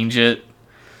 Just change it.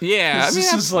 Yeah, I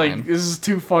mean, This is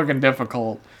too fucking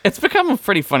difficult. it's become a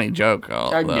pretty funny joke, though.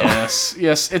 I guess.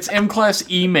 Yes, it's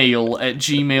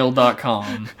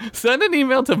mclassemail@gmail.com. Send an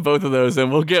email to both of those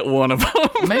and we'll get one of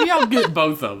them. Maybe I'll get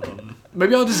both of them.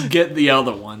 Maybe I'll just get the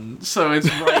other one, so it's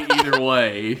right either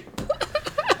way.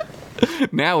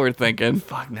 Now we're thinking.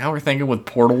 Fuck, now we're thinking with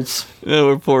portals. Yeah,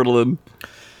 we're portaling.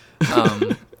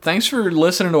 Thanks for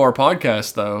listening to our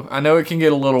podcast, though. I know it can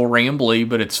get a little rambly,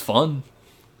 but it's fun.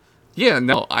 Yeah,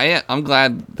 no, I'm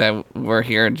glad that we're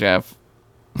here, Jeff.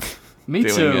 Me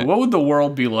Doing too. it. What would the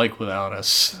world be like without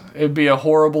us? It'd be a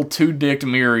horrible two-dicked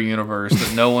mirror universe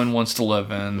that no one wants to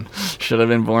live in. Should have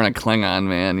been born a Klingon,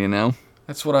 man, you know?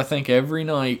 That's what I think every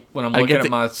night when I'm looking at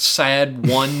my sad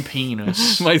one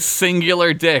penis. My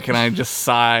singular dick, and I just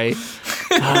sigh.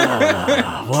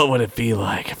 What would it be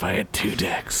like if I had two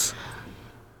dicks?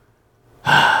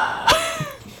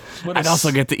 I'd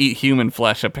also get to eat human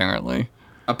flesh, apparently.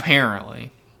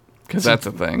 Apparently. Because that's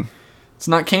a thing. It's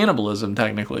not cannibalism,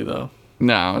 technically, though.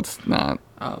 No, it's not.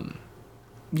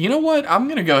 You know what? I'm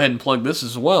going to go ahead and plug this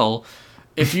as well.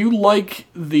 If you like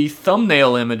the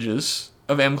thumbnail images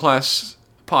of M-Class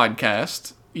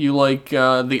Podcast, you like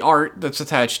the art that's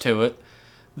attached to it,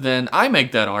 then I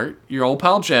make that art, your old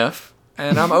pal Jeff,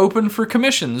 and I'm open for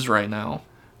commissions right now.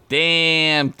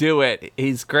 Damn, do it.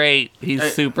 He's great. He's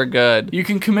super good. You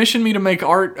can commission me to make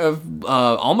art of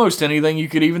almost anything you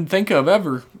could even think of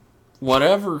ever.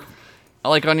 Whatever.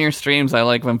 Like on your streams, I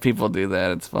like when people do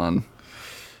that. It's fun.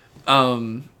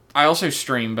 I also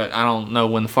stream, but I don't know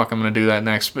when the fuck I'm going to do that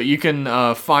next. But you can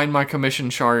find my commission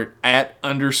chart at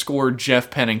 _Jeff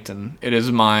Pennington. It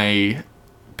is my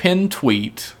pinned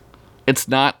tweet. It's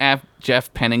not at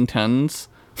Jeff Pennington's.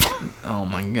 Oh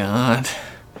my god.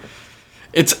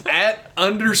 It's at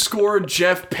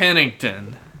 _Jeff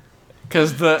Pennington.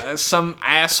 Because some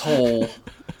asshole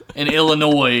in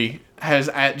Illinois has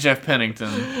at Jeff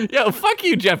Pennington. Yo, fuck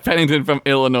you, Jeff Pennington from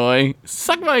Illinois.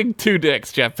 Suck my two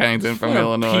dicks, Jeff Pennington from What a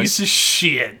Illinois. piece of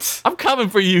shit. I'm coming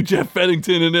for you, Jeff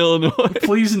Pennington in Illinois.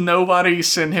 Please, nobody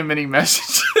send him any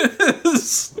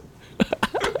messages.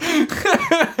 Yeah,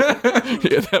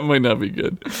 that might not be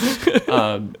good.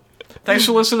 Thanks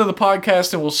for listening to the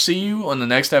podcast, and we'll see you on the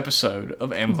next episode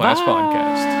of M-Class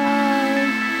Podcast.